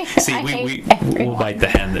 okay? See, we'll bite the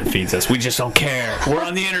hand that feeds us. We just don't care. We're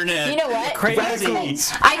on the internet. You know what? Crazy.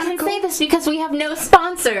 I can say this because we have no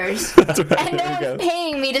sponsors. And no one's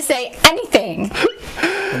paying me to say anything.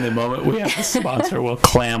 And the moment we have a sponsor, we'll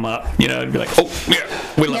clam up, and be like, oh, yeah,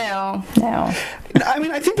 we love it. No. I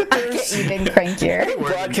mean, I think that there's... even crankier.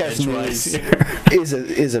 Broadcast news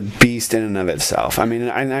is a beast in and of itself. I mean,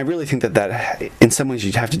 and I really think that in some ways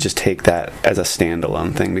you'd have to just take that as a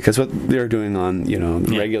standalone thing, because what they're doing on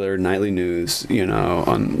regular nightly news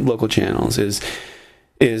on local channels is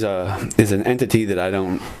an entity that I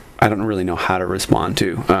don't really know how to respond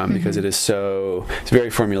to, because it's very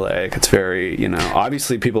formulaic. It's very,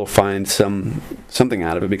 obviously people find something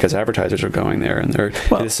out of it because advertisers are going there and it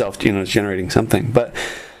is generating something. But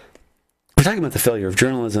we're talking about the failure of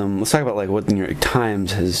journalism. Let's talk about what the New York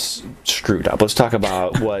Times has screwed up. Let's talk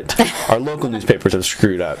about what our local newspapers have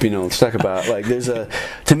screwed up. Let's talk about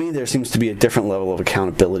to me there seems to be a different level of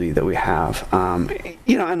accountability that we have. And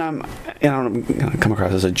I don't want to come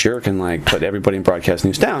across as a jerk and put everybody in broadcast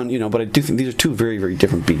news down. But I do think these are two very, very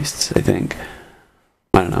different beasts. I think.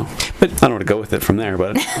 I don't know, but I don't know where to go with it from there.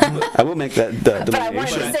 But I will make that delineation. But I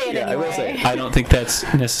wanted to say it anyway. I will say it. I don't think that's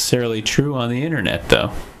necessarily true on the internet,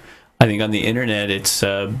 though. I think on the internet it's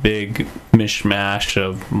a big mishmash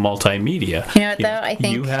of multimedia. You know what, though? I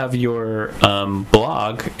think you have your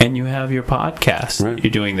blog and you have your podcast that you're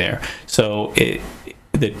doing there. So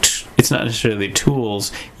it's not necessarily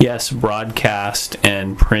tools. Yes, broadcast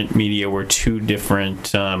and print media were two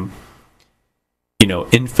different,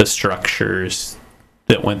 infrastructures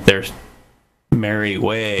that went their merry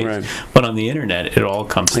way. Right. But on the internet, it all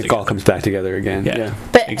comes together. It all comes back together again. Yeah.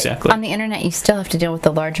 But exactly. On the internet, you still have to deal with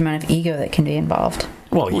the large amount of ego that can be involved.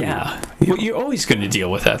 Well, yeah. Well, you're always going to deal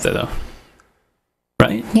with that, though.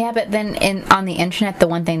 right? Yeah, but then on the internet, the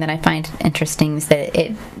one thing that I find interesting is that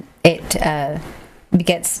it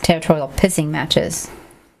begets territorial pissing matches.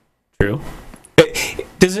 True.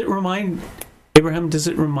 Does it remind Abraham? Does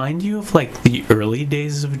it remind you of like the early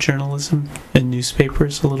days of journalism and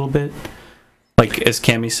newspapers a little bit? Like, as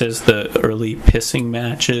Cammie says, the early pissing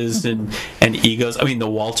matches and egos. I mean, the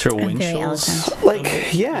Walter Winchells.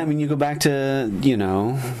 Like, yeah, I mean, you go back to,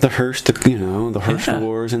 the Hearst, the Hearst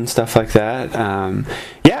Wars and stuff like that.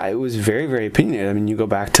 Yeah, it was very, very opinionated. I mean, you go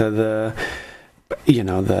back to the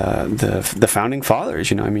founding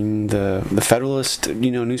fathers. I mean, the Federalist,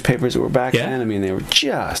 newspapers that were back then. I mean, they were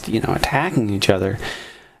just, attacking each other.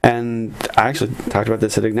 And I actually talked about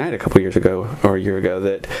this at Ignite a year ago,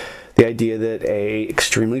 that the idea that a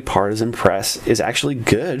extremely partisan press is actually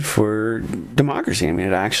good for democracy. I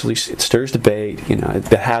mean, it stirs debate. It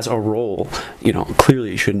has a role.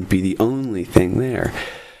 Clearly it shouldn't be the only thing there.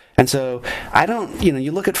 And so I don't,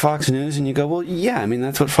 you look at Fox News and you go, well, yeah, I mean,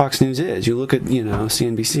 that's what Fox News is. You look at,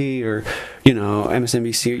 CNBC or,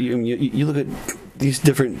 MSNBC, you look at these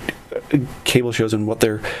different cable shows and what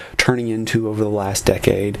they're turning into over the last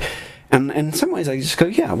decade. And in some ways I just go,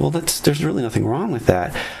 yeah, well, there's really nothing wrong with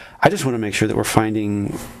that. I just want to make sure that we're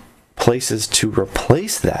finding places to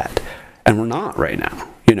replace that. And we're not right now.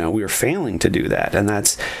 We are failing to do that. And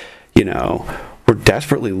that's, we're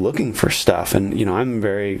desperately looking for stuff. And, I'm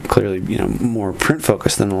very clearly, more print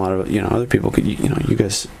focused than a lot of, other people. You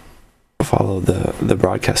guys follow the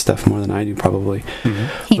broadcast stuff more than I do probably.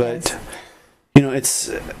 Mm-hmm. But,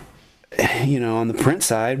 it's... on the print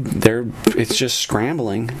side, it's just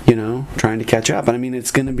scrambling, trying to catch up. And I mean,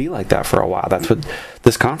 it's going to be like that for a while. That's what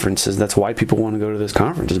this conference is. That's why people want to go to this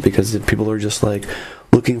conference, is because people are just like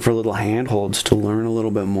looking for little handholds to learn a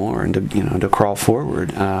little bit more and to crawl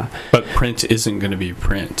forward. But print isn't going to be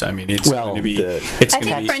print. I mean, it's going to be. I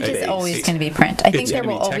think print is always going to be print. I think there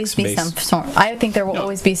will always be some form. I think there will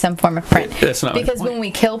always be some form of print. That's not because my point. When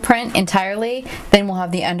we kill print entirely, then we'll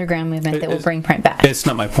have the underground movement that will bring print back. It's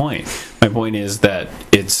not my point. My point is that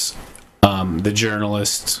it's the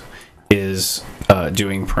journalist is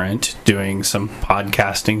doing print, doing some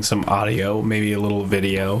podcasting, some audio, maybe a little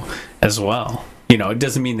video as well. It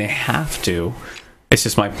doesn't mean they have to. It's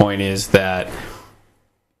just my point is that,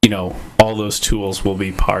 all those tools will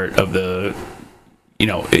be part of the,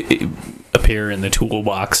 appear in the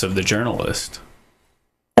toolbox of the journalist.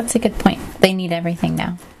 That's a good point. They need everything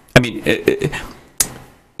now. I mean,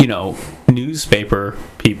 newspaper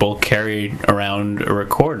people carried around a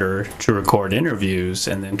recorder to record interviews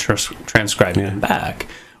and then transcribe them back,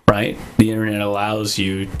 right? The internet allows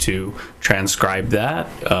you to transcribe that,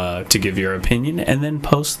 to give your opinion, and then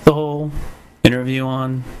post the whole interview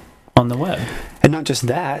on the web. And not just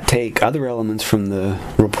that, take other elements from the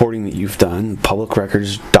reporting that you've done, public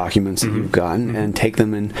records documents that you've gotten, and take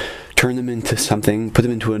them and turn them into something, put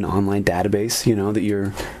them into an online database, that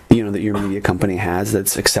your media company has,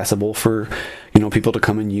 that's accessible for, people to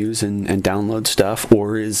come and use and download stuff,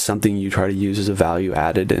 or is something you try to use as a value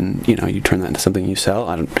added, and you turn that into something you sell.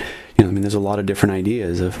 There's a lot of different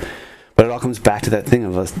ideas but it all comes back to that thing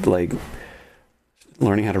of us like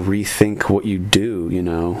learning how to rethink what you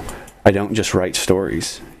do. I don't just write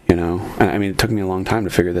stories, I mean, it took me a long time to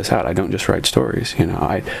figure this out. I don't just write stories,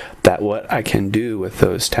 what I can do with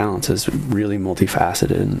those talents is really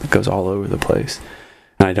multifaceted and it goes all over the place.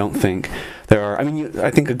 And I don't think there are,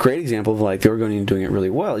 I think a great example of like the Oregonian doing it really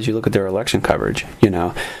well is you look at their election coverage,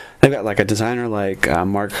 they've got like a designer like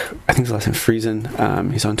Mark, I think his last name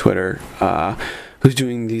Friesen, he's on Twitter, who's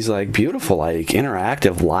doing these like beautiful like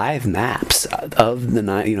interactive live maps of the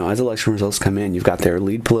night. As election results come in, you've got their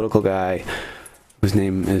lead political guy whose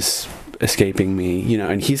name is escaping me,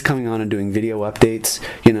 and he's coming on and doing video updates,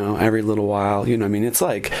 every little while. It's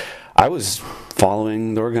like I was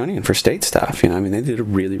following the Oregonian for state stuff. They did a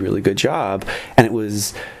really, really good job, and it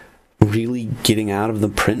was really getting out of the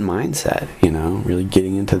print mindset. Really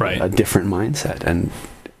getting into a different mindset and.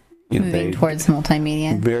 Moving towards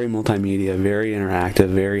multimedia. Very multimedia, very interactive,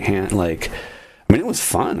 very it was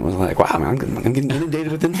fun. It was like, wow, man, I'm getting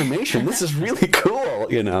inundated with information. This is really cool,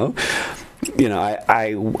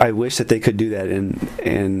 I wish that they could do that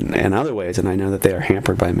in other ways, and I know that they are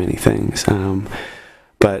hampered by many things.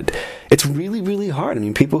 But it's really, really hard.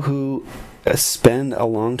 People who spend a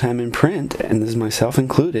long time in print, and this is myself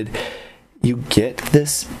included, you get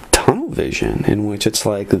this tunnel vision in which it's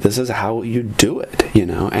like, this is how you do it,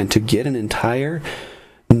 and to get an entire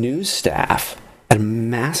news staff at a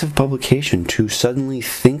massive publication to suddenly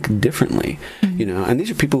think differently, and these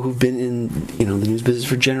are people who've been in, the news business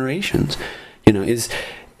for generations,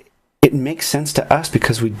 it makes sense to us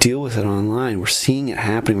because we deal with it online. We're seeing it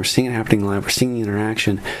happening. We're seeing it happening live. We're seeing the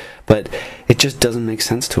interaction, but it just doesn't make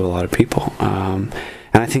sense to a lot of people. And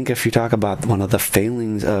I think if you talk about one of the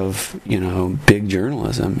failings of, big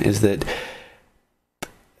journalism is that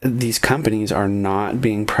these companies are not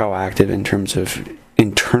being proactive in terms of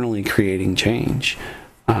internally creating change.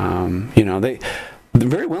 They're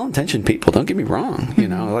very well-intentioned people, don't get me wrong.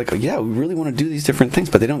 Like, yeah, we really want to do these different things,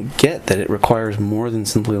 but they don't get that it requires more than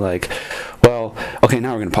simply like, well, okay,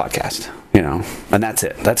 now we're going to podcast, and that's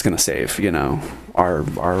it. That's going to save, our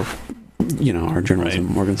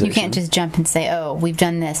journalism organization. You can't just jump and say, oh, we've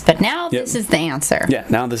done this, but now this is the answer. Yeah,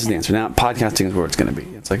 now this is the answer. Now podcasting is where it's going to be.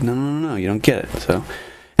 It's like, no, you don't get it. So,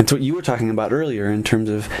 and so what you were talking about earlier in terms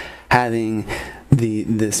of having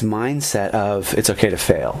this mindset of it's okay to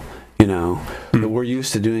fail. We're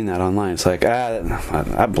used to doing that online. It's like,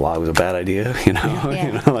 that blog was a bad idea,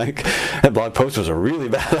 like that blog post was a really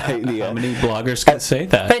bad idea. How many bloggers can say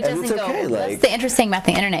that? But it doesn't go. Okay, that's the interesting about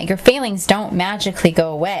the internet. Your feelings don't magically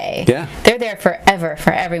go away. Yeah, they're there forever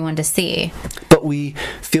for everyone to see. But we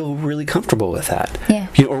feel really comfortable with that. Yeah.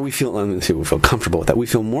 Or we feel comfortable with that. We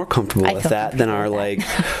feel more comfortable with that than our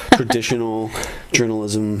traditional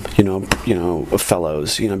journalism,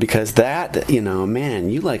 fellows, because that, man,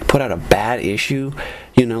 you like put out a bad issue,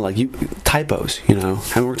 typos,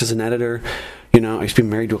 having worked as an editor, I used to be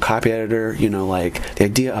married to a copy editor, like the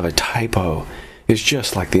idea of a typo is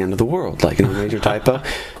just like the end of the world, like, major typo.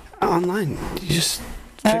 Online, you just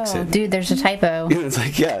fix it. Dude, there's a typo. It's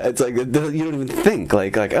like, it's like, you don't even think,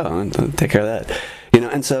 like, oh, I'll take care of that,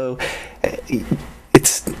 and so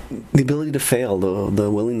it's the ability to fail, the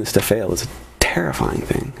willingness to fail is a terrifying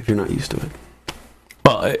thing if you're not used to it.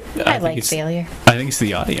 Well, I like failure. I think it's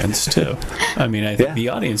the audience too. I mean, I think the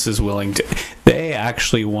audience is willing to. They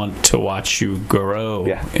actually want to watch you grow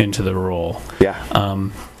into the role. Yeah.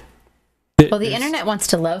 Well, the internet wants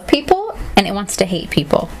to love people and it wants to hate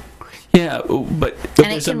people. Yeah, but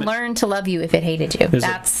and it can learn to love you if it hated you.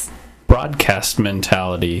 That's broadcast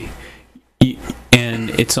mentality. And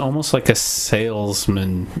it's almost like a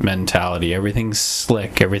salesman mentality. Everything's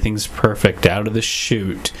slick, everything's perfect out of the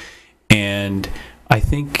chute. And I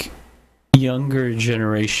think younger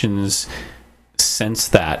generations sense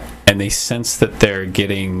that, and they sense that they're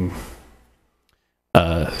getting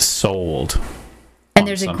sold. And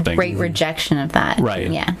there's a great rejection of that. Right.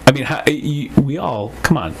 Yeah. I mean, we all,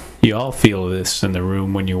 come on, you all feel this in the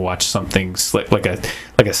room when you watch something slick, like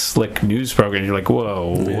a slick news program. You're like,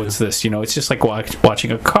 whoa, what's this? It's just like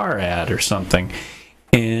watching a car ad or something.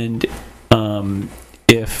 And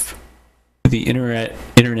if the internet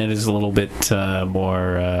is a little bit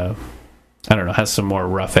more, has some more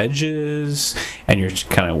rough edges, and you're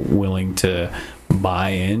kind of willing to buy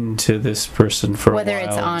into this person for whether a while,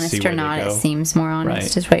 it's honest or not, it seems more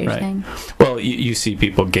honest, is what you're saying. Well, you see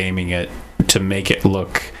people gaming it to make it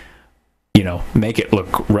look,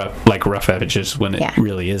 rough, like rough edges when it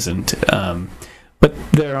really isn't. But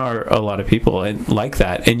there are a lot of people like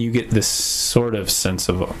that, and you get this sort of sense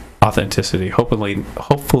of authenticity.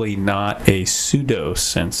 Hopefully not a pseudo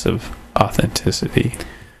sense of authenticity.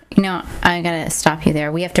 I gotta stop you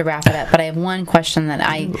there. We have to wrap it up, but I have one question that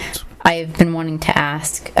I've been wanting to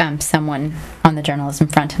ask someone on the journalism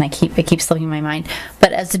front, and it keeps slipping my mind.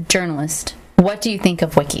 But as a journalist, what do you think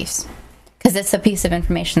of wikis? Because it's a piece of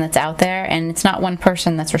information that's out there, and it's not one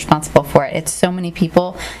person that's responsible for it. It's so many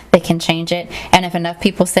people that can change it, and if enough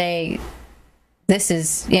people say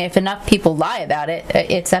if enough people lie about it,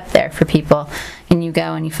 it's up there for people, and you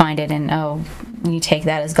go and you find it, and you take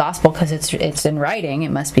that as gospel because it's in writing. It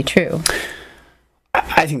must be true.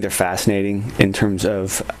 I think they're fascinating in terms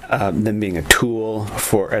of them being a tool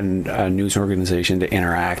for a news organization to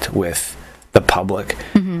interact with the public.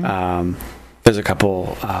 Mm-hmm. There's a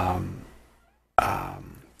couple. I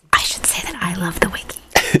should say that I love the wiki.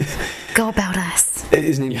 Go About Us.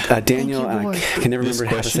 His name Daniel. I can never remember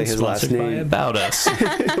how to say his last name. About Us.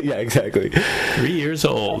 Yeah, exactly. 3 years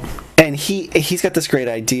old. And he's got this great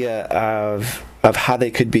idea of how they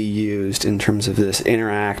could be used in terms of this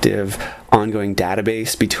interactive, ongoing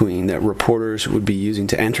database between that reporters would be using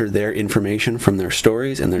to enter their information from their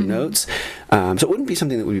stories and their notes. So it wouldn't be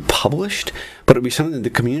something that would be published, but it would be something that the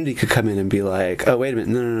community could come in and be like, oh, wait a minute,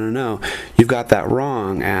 no, you've got that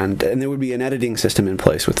wrong. And there would be an editing system in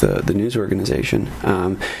place with the news organization.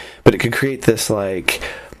 But it could create this, like,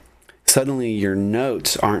 suddenly your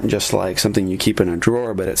notes aren't just like something you keep in a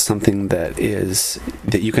drawer, but it's something that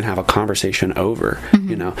you can have a conversation over.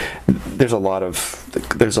 Mm-hmm. There's a lot of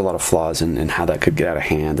flaws in how that could get out of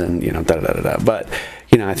hand, and But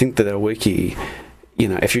I think that a wiki,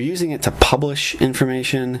 if you're using it to publish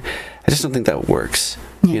information, I just don't think that works.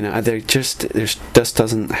 Yeah. You know, there just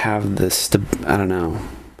doesn't have this. I don't know.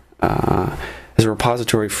 As a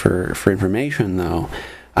repository for information, though,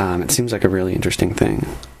 it seems like a really interesting thing.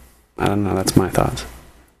 I don't know. That's my thoughts.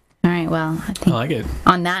 All right, well, I think I like it.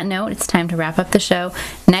 on that note, it's time to wrap up the show.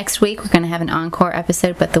 Next week, we're going to have an encore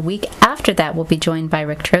episode, but the week after that, we'll be joined by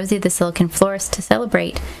Rick Trozzi, the Silicon Florist, to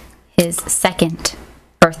celebrate his 2nd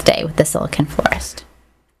birthday with the Silicon Florist.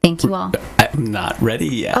 Thank you all. I'm not ready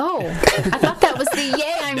yet. Oh, I thought that was the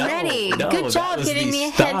yay, I'm ready. No, Good job giving me a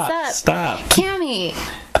heads up. Stop. Cammy,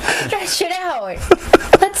 stretch it out.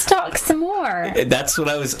 Let's talk some more. That's what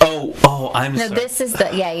I was. Oh, I'm sorry. No, this is the,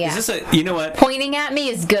 yeah. Is this you know what? Pointing at me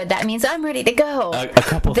is good. That means I'm ready to go. A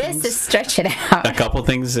couple this things. is stretch it out. A couple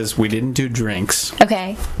things is we didn't do drinks.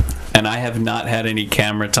 Okay. And I have not had any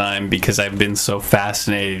camera time because I've been so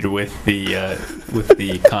fascinated with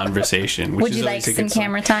the conversation. Which Would you like some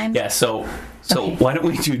camera time? Yeah. So Okay. why don't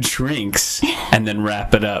we do drinks and then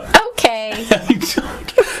wrap it up? Okay.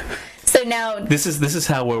 So now This is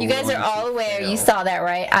how we're. you guys are all aware. fail. You saw that,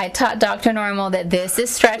 right? I taught Dr. Normal that this is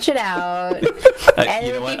stretch it out. And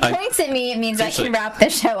you know if what? he points at me, it means Seriously. I can wrap the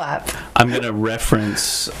show up. I'm gonna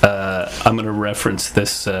reference.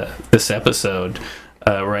 This episode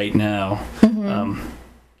right now. Mm-hmm.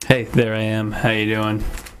 Hey, there I am. How you doing?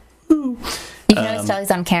 You can always tell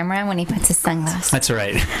he's on camera when he puts his sunglasses. That's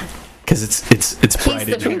right. Because it's bright He's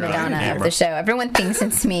the and you're prima on donna of camera. the show. Everyone thinks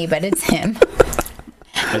it's me, but it's him.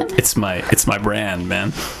 It's my brand,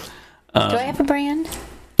 man. Do I have a brand?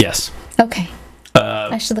 Yes. Okay.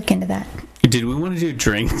 I should look into that. Did we want to do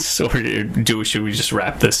drinks or should we just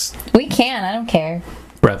wrap this We can. I don't care.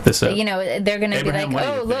 up? You know, they're going to be Abraham, like, what do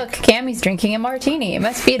you oh, think? look, Cammy's drinking a martini. It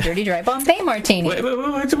must be a Dirty Dry Bombay martini. Wait,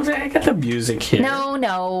 I got the music here.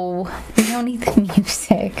 No. We don't need the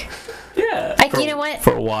music. Yeah. You know what?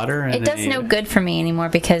 For water and It does no good for me anymore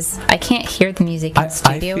because I can't hear the music in the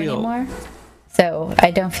studio anymore. So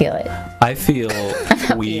I don't feel it. I feel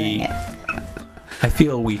feeling we it. I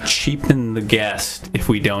feel we cheapen the guest if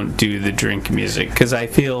we don't do the drink music because I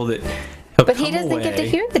feel that he'll But he come doesn't get to away-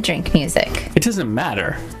 hear the drink music. It doesn't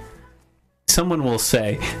matter. Someone will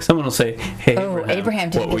say, "Hey, Oh, Abraham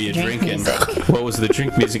didn't what were get you the drink drinking? music." What was the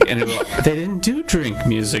drink music?" And they didn't do drink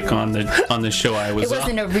music on the show I was It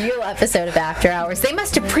wasn't a real episode of After Hours. They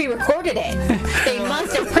must have pre-recorded it. They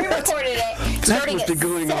must have pre-recorded it starting must at be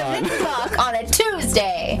going 7 o'clock on a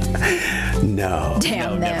Tuesday. No.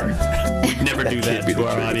 Damn them. Never do that to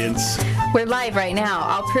our audience. We're live right now.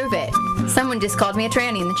 I'll prove it. Someone just called me a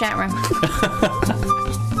tranny in the chat room.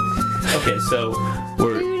 Okay, so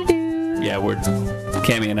we're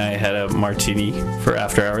Cammy and I had a martini for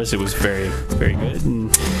After Hours. It was very, very good.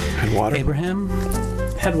 And And water. Abraham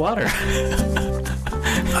had water.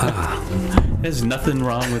 There's nothing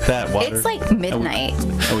wrong with that water. It's like midnight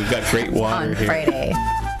And we've got great water on here. Friday.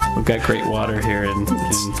 We've got great water here in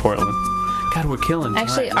Portland. God, we're killing time.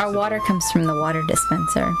 Actually, our water comes from the water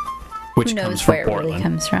dispenser. Which Who knows comes from where it Portland. really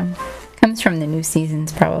comes from? Comes from the New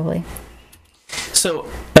Seasons, probably. So,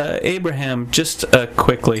 Abraham, just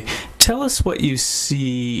quickly, tell us what you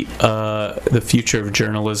see the future of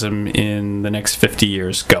journalism in the next 50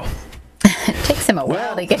 years. Go. It takes him a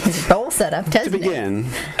while to get his bowl set up, doesn't To it? begin,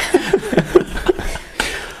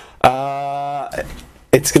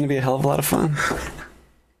 it's going to be a hell of a lot of fun.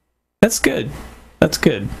 That's good. That's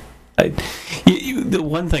good. The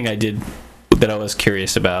one thing I did that I was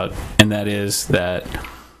curious about, and that is that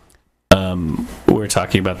we're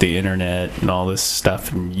talking about the internet and all this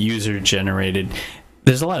stuff and user generated.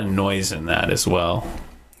 There's a lot of noise in that as well.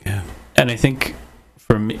 Yeah. And I think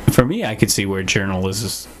for me, I could see where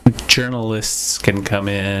journalists can come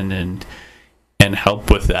in and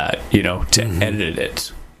help with that, to edit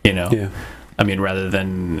it, Yeah. I mean, rather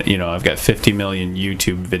than, I've got 50 million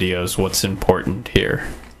YouTube videos, what's important here?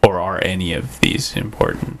 Or are any of these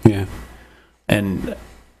important? Yeah. And,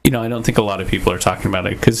 I don't think a lot of people are talking about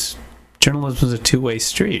it because journalism is a two-way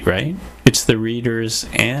street, right? It's the readers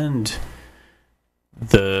and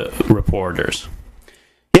the reporters.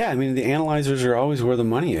 Yeah, I mean, the analyzers are always where the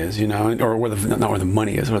money is, or not where the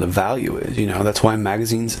money is, where the value is, That's why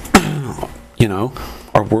magazines,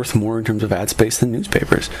 are worth more in terms of ad space than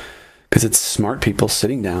newspapers. Because it's smart people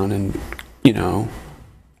sitting down and,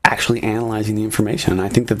 actually analyzing the information. And I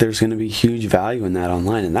think that there's going to be huge value in that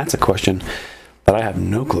online. And that's a question that I have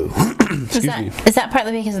no clue. Excuse me. Is that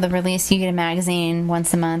partly because of the release? You get a magazine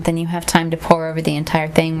once a month and you have time to pore over the entire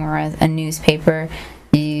thing, whereas a newspaper,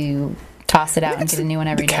 you toss it out and get a new one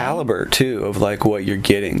every the day. Caliber too of like what you're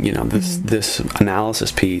getting, this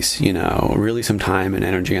analysis piece, really some time and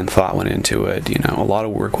energy and thought went into it, a lot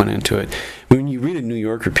of work went into it. When you read a New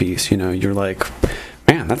Yorker piece, you're like,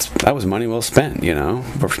 man, that was money well spent, you know,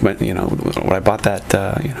 what I bought that,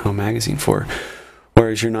 magazine for.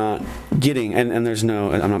 Whereas you're not getting, and there's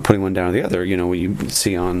no, I'm not putting one down or the other, you know, what you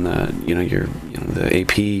see on the, the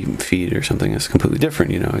AP feed or something is completely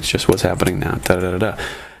different, you know, it's just what's happening now,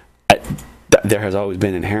 there has always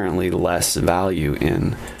been inherently less value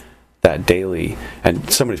in that daily,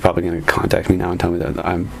 and somebody's probably going to contact me now and tell me that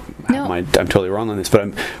I'm totally wrong on this,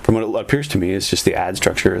 but from what it appears to me, it's just the ad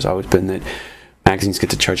structure has always been that magazines get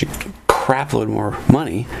to charge a crap load more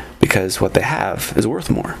money because what they have is worth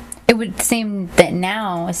more. It would seem that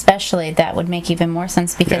now, especially, that would make even more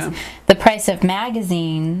sense because the price of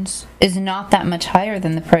magazines is not that much higher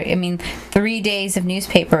than the price. I mean, 3 days of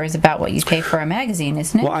newspaper is about what you pay for a magazine,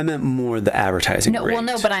 isn't it? Well, I meant more the advertising rate. Well,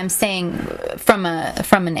 no, but I'm saying from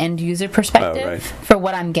an end user perspective, for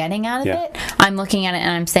what I'm getting out of it, I'm looking at it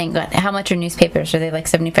and I'm saying, how much are newspapers? Are they like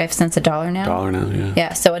 75 cents a dollar now? $1 now, yeah.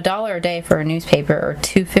 Yeah, so $1 a day for a newspaper, or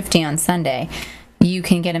 $2.50 on Sunday. You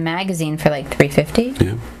can get a magazine for like $3.50.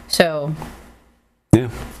 Yeah. So. Yeah,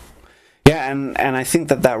 and I think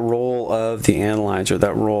that role of the analyzer,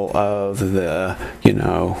 that role of the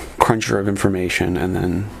cruncher of information, and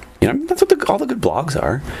then that's what all the good blogs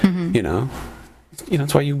are. Mm-hmm.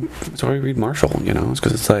 That's why we read Marshall. It's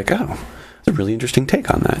because it's like, oh, it's a really interesting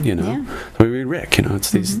take on that. That's why we read Rick.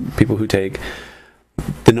 It's these people who take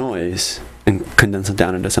the noise and condense it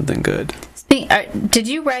down into something good. Did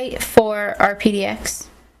you write for RPDX?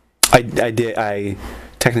 I did.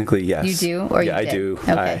 Technically, yes. You do, or you I did? do.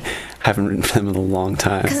 Okay. I haven't written for them in a long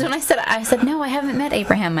time. Because when I said no, I haven't met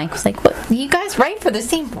Abraham. Mike was like, "What? You guys write for the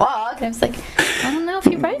same blog?" And I was like, "I don't know if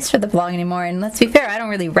he writes for the blog anymore." And let's be fair, I don't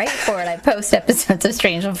really write for it. I post episodes of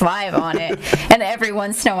StrangeLove Live on it, and every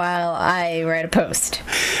once in a while, I write a post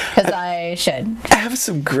because I should. I have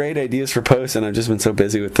some great ideas for posts, and I've just been so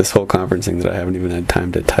busy with this whole conference thing that I haven't even had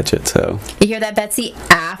time to touch it. So you hear that, Betsy?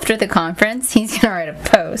 After the conference, he's gonna write a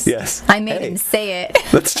post. Yes, I made him say it.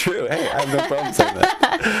 That's true. Hey, I have no problem saying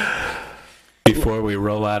that. Before we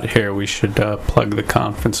roll out here, we should plug the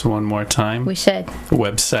conference one more time. We should.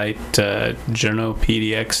 Website,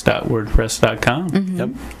 journopdx.wordpress.com. Mm-hmm. Yep.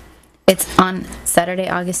 It's on Saturday,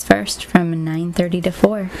 August 1st from 9:30 to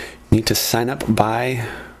 4. Need to sign up by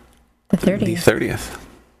the 30th.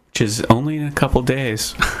 Which is only in a couple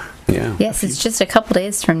days. Yeah. Yes, it's just a couple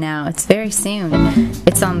days from now. It's very soon.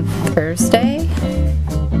 It's on Thursday,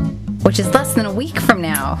 which is less than a week from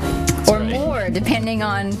now. Or more, depending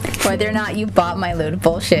on whether or not you bought my load of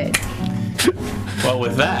bullshit. Well,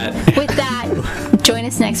 with that, join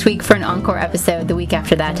us next week for an encore episode the week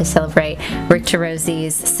after that to celebrate Rick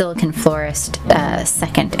Cherosi's Silicon Florist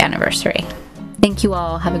 2nd anniversary. Thank you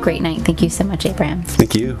all. Have a great night. Thank you so much, Abraham.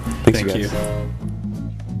 Thank you. Thank you.